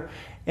other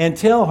and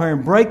tell her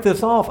and break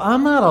this off.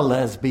 I'm not a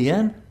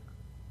lesbian.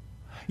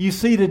 You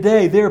see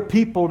today, there are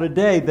people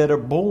today that are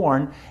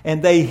born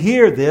and they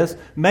hear this.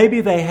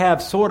 Maybe they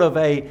have sort of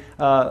a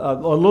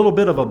little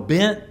bit of a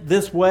bent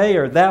this way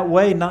or that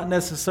way, not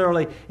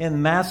necessarily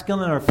in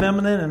masculine or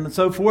feminine and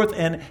so forth.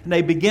 And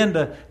they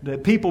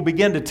people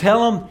begin to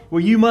tell them, well,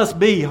 you must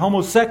be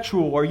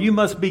homosexual or you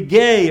must be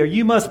gay or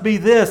you must be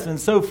this and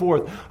so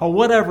forth or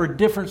whatever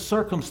different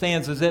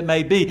circumstances it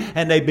may be.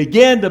 And they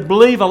begin to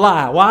believe a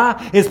lie.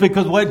 Why? It's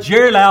because what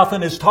Jerry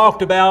Louthan has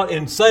talked about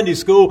in Sunday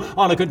school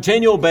on a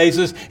continual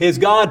basis is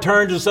God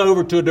turns us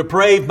over to a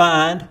depraved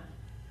mind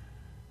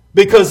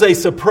because they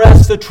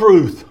suppress the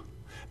truth.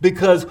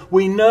 Because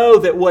we know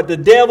that what the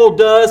devil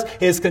does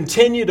is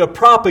continue to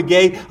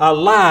propagate a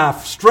lie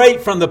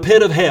straight from the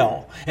pit of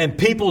hell. And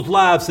people's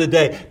lives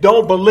today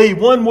don't believe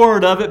one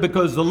word of it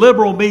because the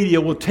liberal media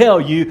will tell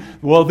you,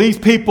 well, these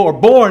people are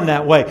born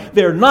that way.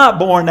 They're not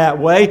born that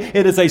way.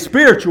 It is a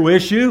spiritual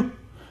issue.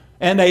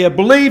 And they have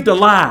believed a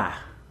lie.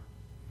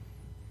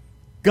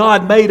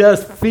 God made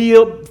us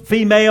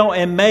female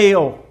and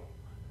male.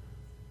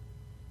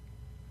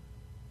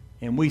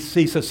 And we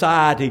see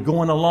society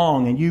going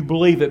along, and you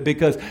believe it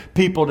because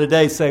people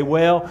today say,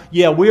 well,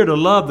 yeah, we're to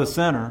love the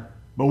sinner,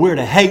 but we're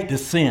to hate the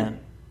sin.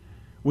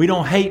 We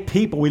don't hate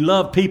people, we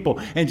love people.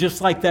 And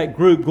just like that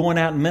group going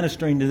out and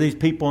ministering to these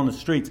people on the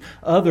streets,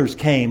 others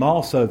came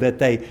also that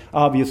they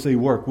obviously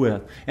work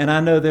with. And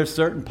I know there's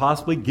certain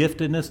possibly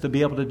giftedness to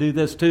be able to do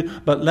this too,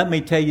 but let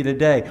me tell you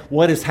today,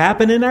 what has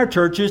happened in our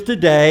churches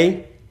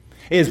today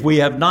is we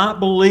have not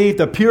believed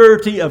the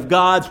purity of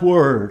God's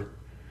Word.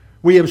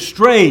 We have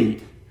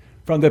strayed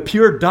from the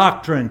pure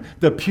doctrine,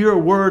 the pure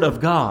Word of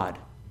God.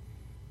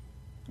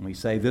 And we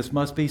say, this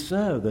must be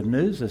so. The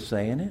news is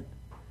saying it.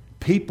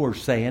 People are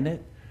saying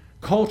it.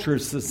 Culture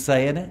is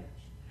saying it.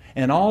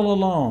 And all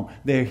along,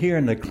 they're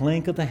hearing the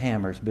clink of the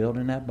hammers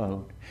building that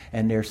boat.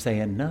 And they're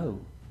saying,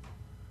 no,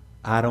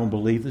 I don't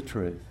believe the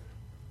truth.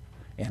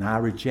 And I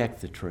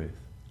reject the truth.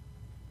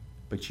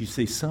 But you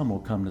see, some will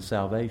come to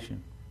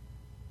salvation.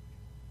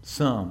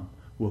 Some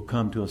will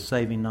come to a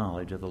saving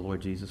knowledge of the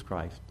Lord Jesus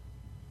Christ.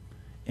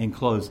 In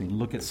closing,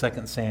 look at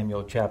 2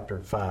 Samuel chapter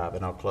 5,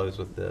 and I'll close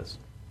with this.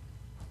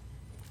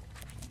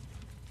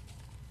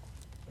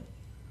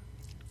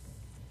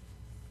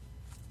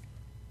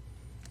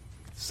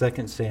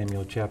 2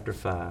 Samuel chapter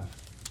 5.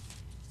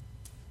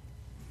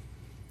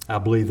 I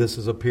believe this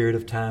is a period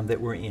of time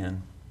that we're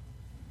in.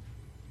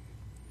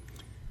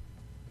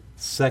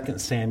 2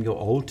 Samuel,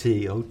 Old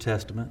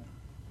Testament,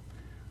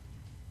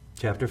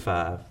 chapter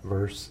 5,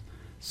 verse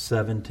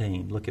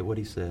 17. Look at what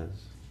he says.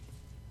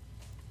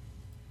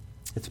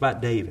 It's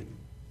about David.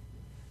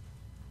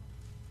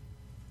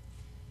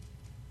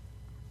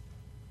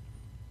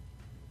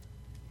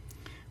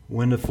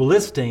 When the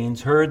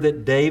Philistines heard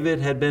that David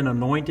had been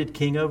anointed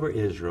king over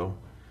Israel,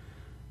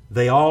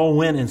 they all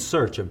went in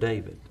search of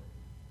David.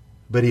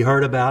 But he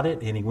heard about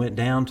it, and he went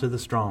down to the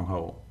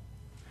stronghold.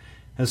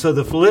 And so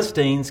the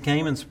Philistines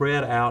came and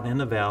spread out in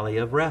the valley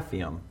of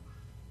Rephaim.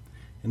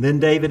 And then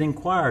David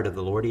inquired of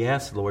the Lord. He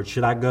asked the Lord,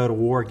 should I go to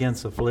war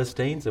against the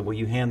Philistines, and will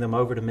you hand them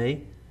over to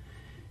me?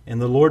 And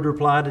the Lord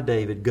replied to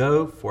David,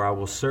 go, for I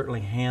will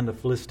certainly hand the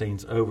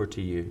Philistines over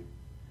to you.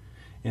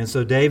 And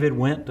so David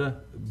went to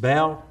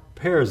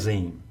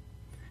Baal-perazim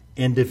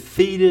and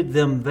defeated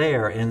them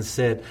there and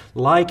said,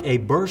 like a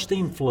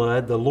bursting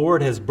flood, the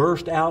Lord has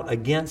burst out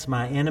against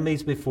my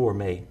enemies before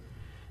me.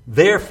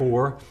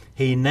 Therefore,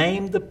 he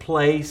named the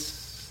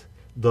place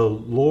the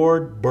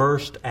Lord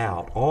burst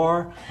out.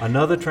 Or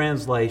another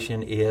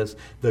translation is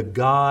the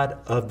God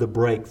of the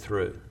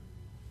breakthrough.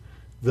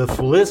 The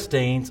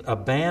Philistines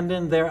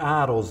abandoned their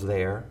idols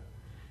there,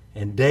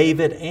 and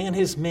David and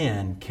his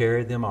men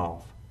carried them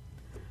off.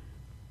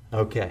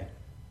 Okay.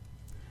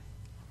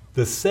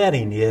 The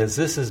setting is,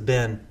 this has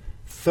been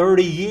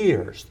 30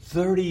 years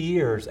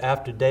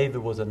after David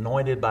was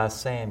anointed by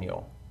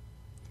Samuel.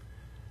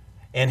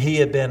 And he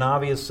had been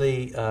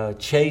obviously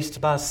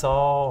chased by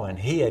Saul, and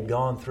he had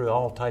gone through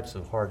all types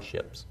of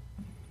hardships.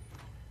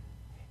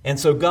 And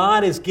so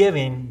God is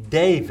giving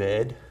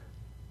David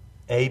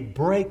a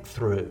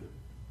breakthrough.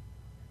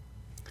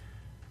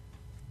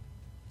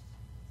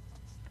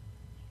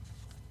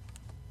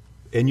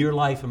 In your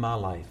life and my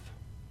life,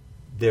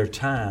 there are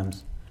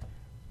times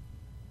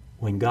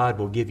when God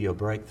will give you a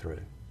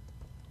breakthrough.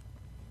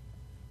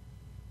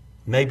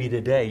 Maybe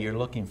today you're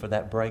looking for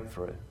that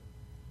breakthrough.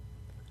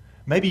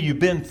 Maybe you've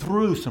been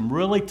through some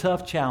really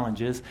tough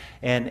challenges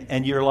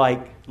and you're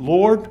like,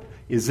 Lord,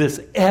 is this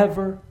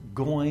ever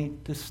going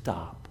to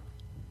stop?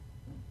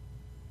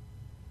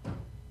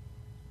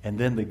 And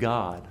then the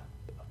God,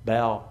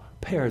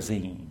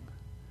 Baal-perazim,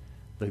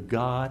 the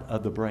God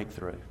of the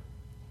breakthrough,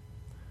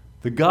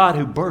 the God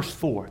who bursts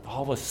forth,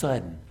 all of a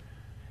sudden,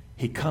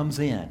 he comes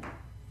in.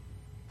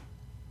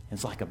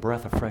 It's like a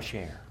breath of fresh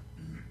air.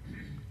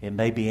 It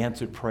may be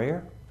answered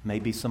prayer. It may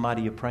be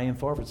somebody you're praying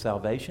for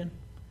salvation.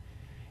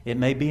 It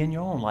may be in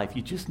your own life.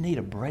 You just need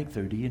a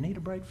breakthrough. Do you need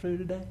a breakthrough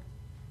today?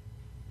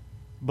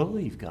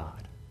 Believe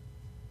God,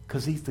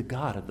 because he's the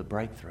God of the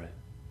breakthrough.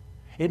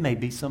 It may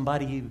be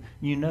somebody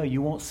you know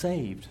you want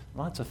saved.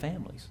 Lots of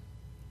families.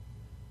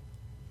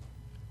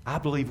 I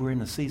believe we're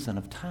in a season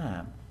of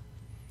time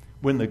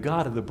when the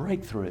God of the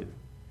breakthrough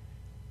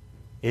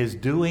is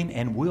doing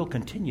and will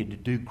continue to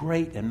do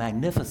great and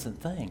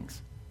magnificent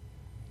things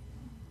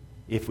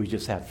if we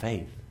just have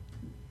faith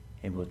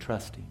and we'll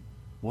trust him,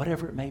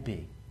 whatever it may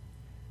be.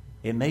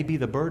 It may be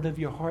the burden of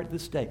your heart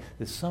this day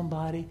that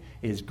somebody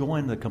is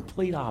going the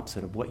complete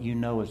opposite of what you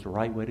know is the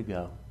right way to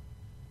go.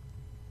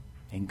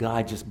 And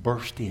God just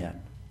burst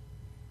in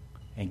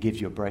and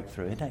gives you a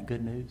breakthrough. Isn't that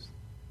good news?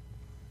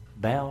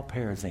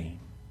 Baal-perazim,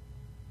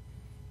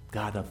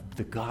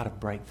 the God of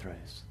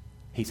breakthroughs.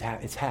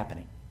 It's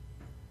happening.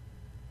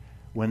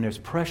 When there's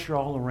pressure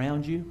all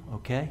around you,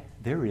 okay,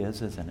 there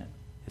is, isn't it?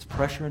 There's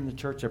pressure in the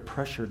church, there's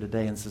pressure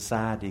today in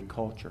society,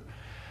 culture.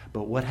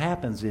 But what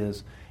happens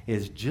is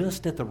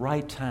just at the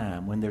right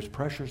time, when there's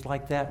pressures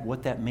like that,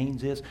 what that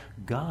means is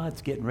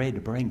God's getting ready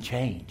to bring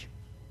change.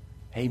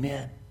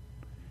 Amen.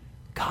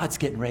 God's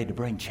getting ready to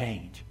bring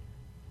change.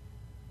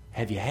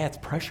 Have you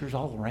had pressures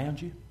all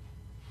around you?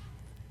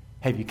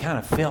 Have you kind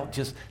of felt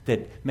just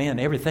that, man,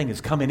 everything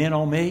is coming in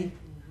on me?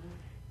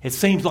 It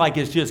seems like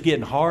it's just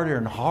getting harder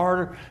and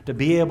harder to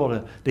be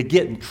able to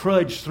get and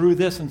trudge through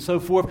this and so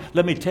forth.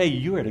 Let me tell you,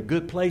 you're at a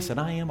good place, and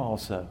I am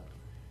also.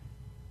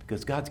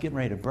 Because God's getting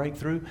ready to break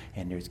through,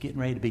 and there's getting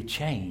ready to be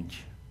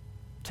change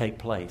take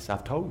place.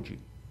 I've told you.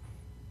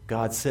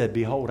 God said,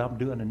 behold, I'm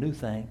doing a new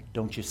thing.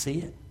 Don't you see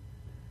it?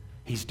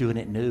 He's doing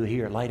it new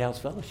here at Lighthouse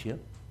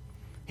Fellowship.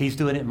 He's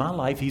doing it in my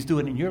life. He's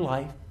doing it in your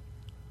life.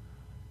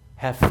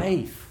 Have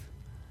faith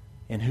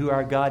in who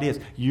our God is.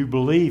 You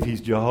believe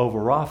He's Jehovah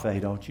Rapha,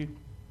 don't you?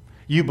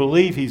 You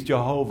believe He's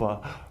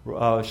Jehovah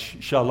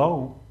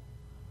Shalom.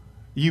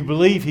 You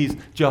believe He's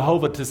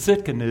Jehovah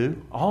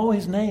Tsidkenu. All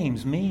His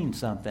names mean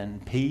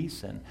something.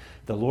 Peace, and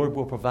the Lord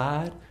will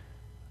provide.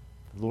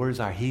 The Lord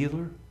is our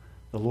healer.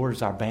 The Lord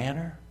is our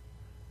banner.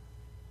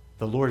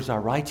 The Lord is our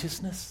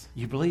righteousness.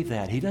 You believe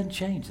that. He doesn't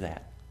change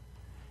that.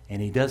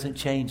 And He doesn't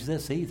change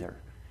this either.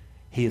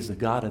 He is the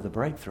God of the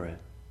breakthrough.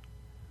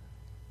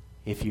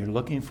 If you're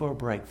looking for a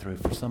breakthrough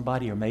for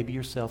somebody or maybe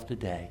yourself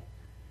today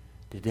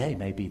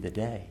may be the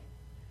day.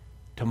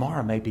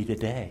 Tomorrow may be the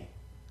day.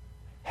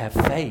 Have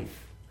faith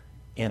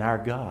in our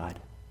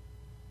God.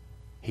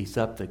 He's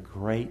up to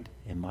great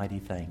and mighty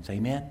things.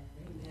 Amen?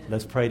 Amen.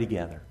 Let's pray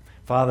together.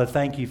 Father,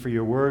 thank you for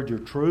your word, your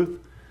truth.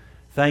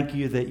 Thank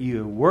you that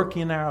you work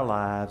in our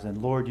lives.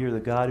 And Lord, you're the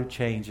God who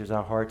changes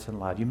our hearts and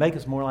lives. You make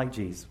us more like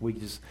Jesus. We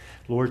just,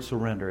 Lord,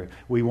 surrender.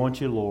 We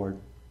want you, Lord.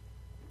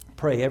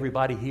 Pray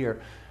everybody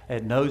here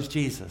that knows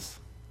Jesus.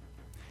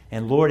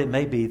 And Lord, it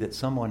may be that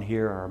someone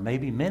here, or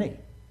maybe many,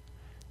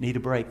 need a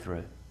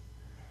breakthrough.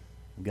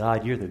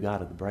 God, you're the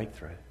God of the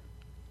breakthrough.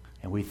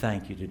 And we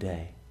thank you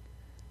today.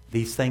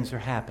 These things are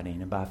happening.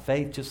 And by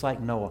faith, just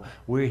like Noah,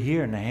 we're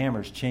hearing the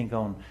hammers chink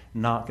on,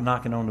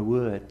 knocking on the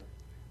wood,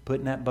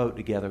 putting that boat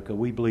together because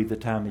we believe the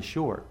time is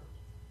short.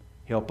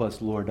 Help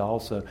us, Lord, to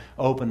also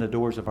open the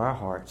doors of our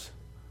hearts.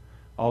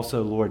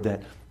 Also, Lord,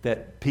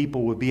 that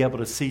people would be able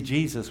to see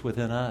Jesus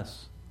within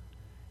us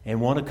and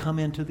want to come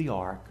into the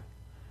ark.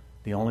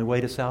 The only way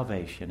to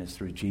salvation is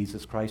through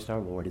Jesus Christ our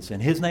Lord. It's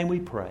in His name we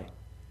pray.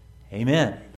 Amen.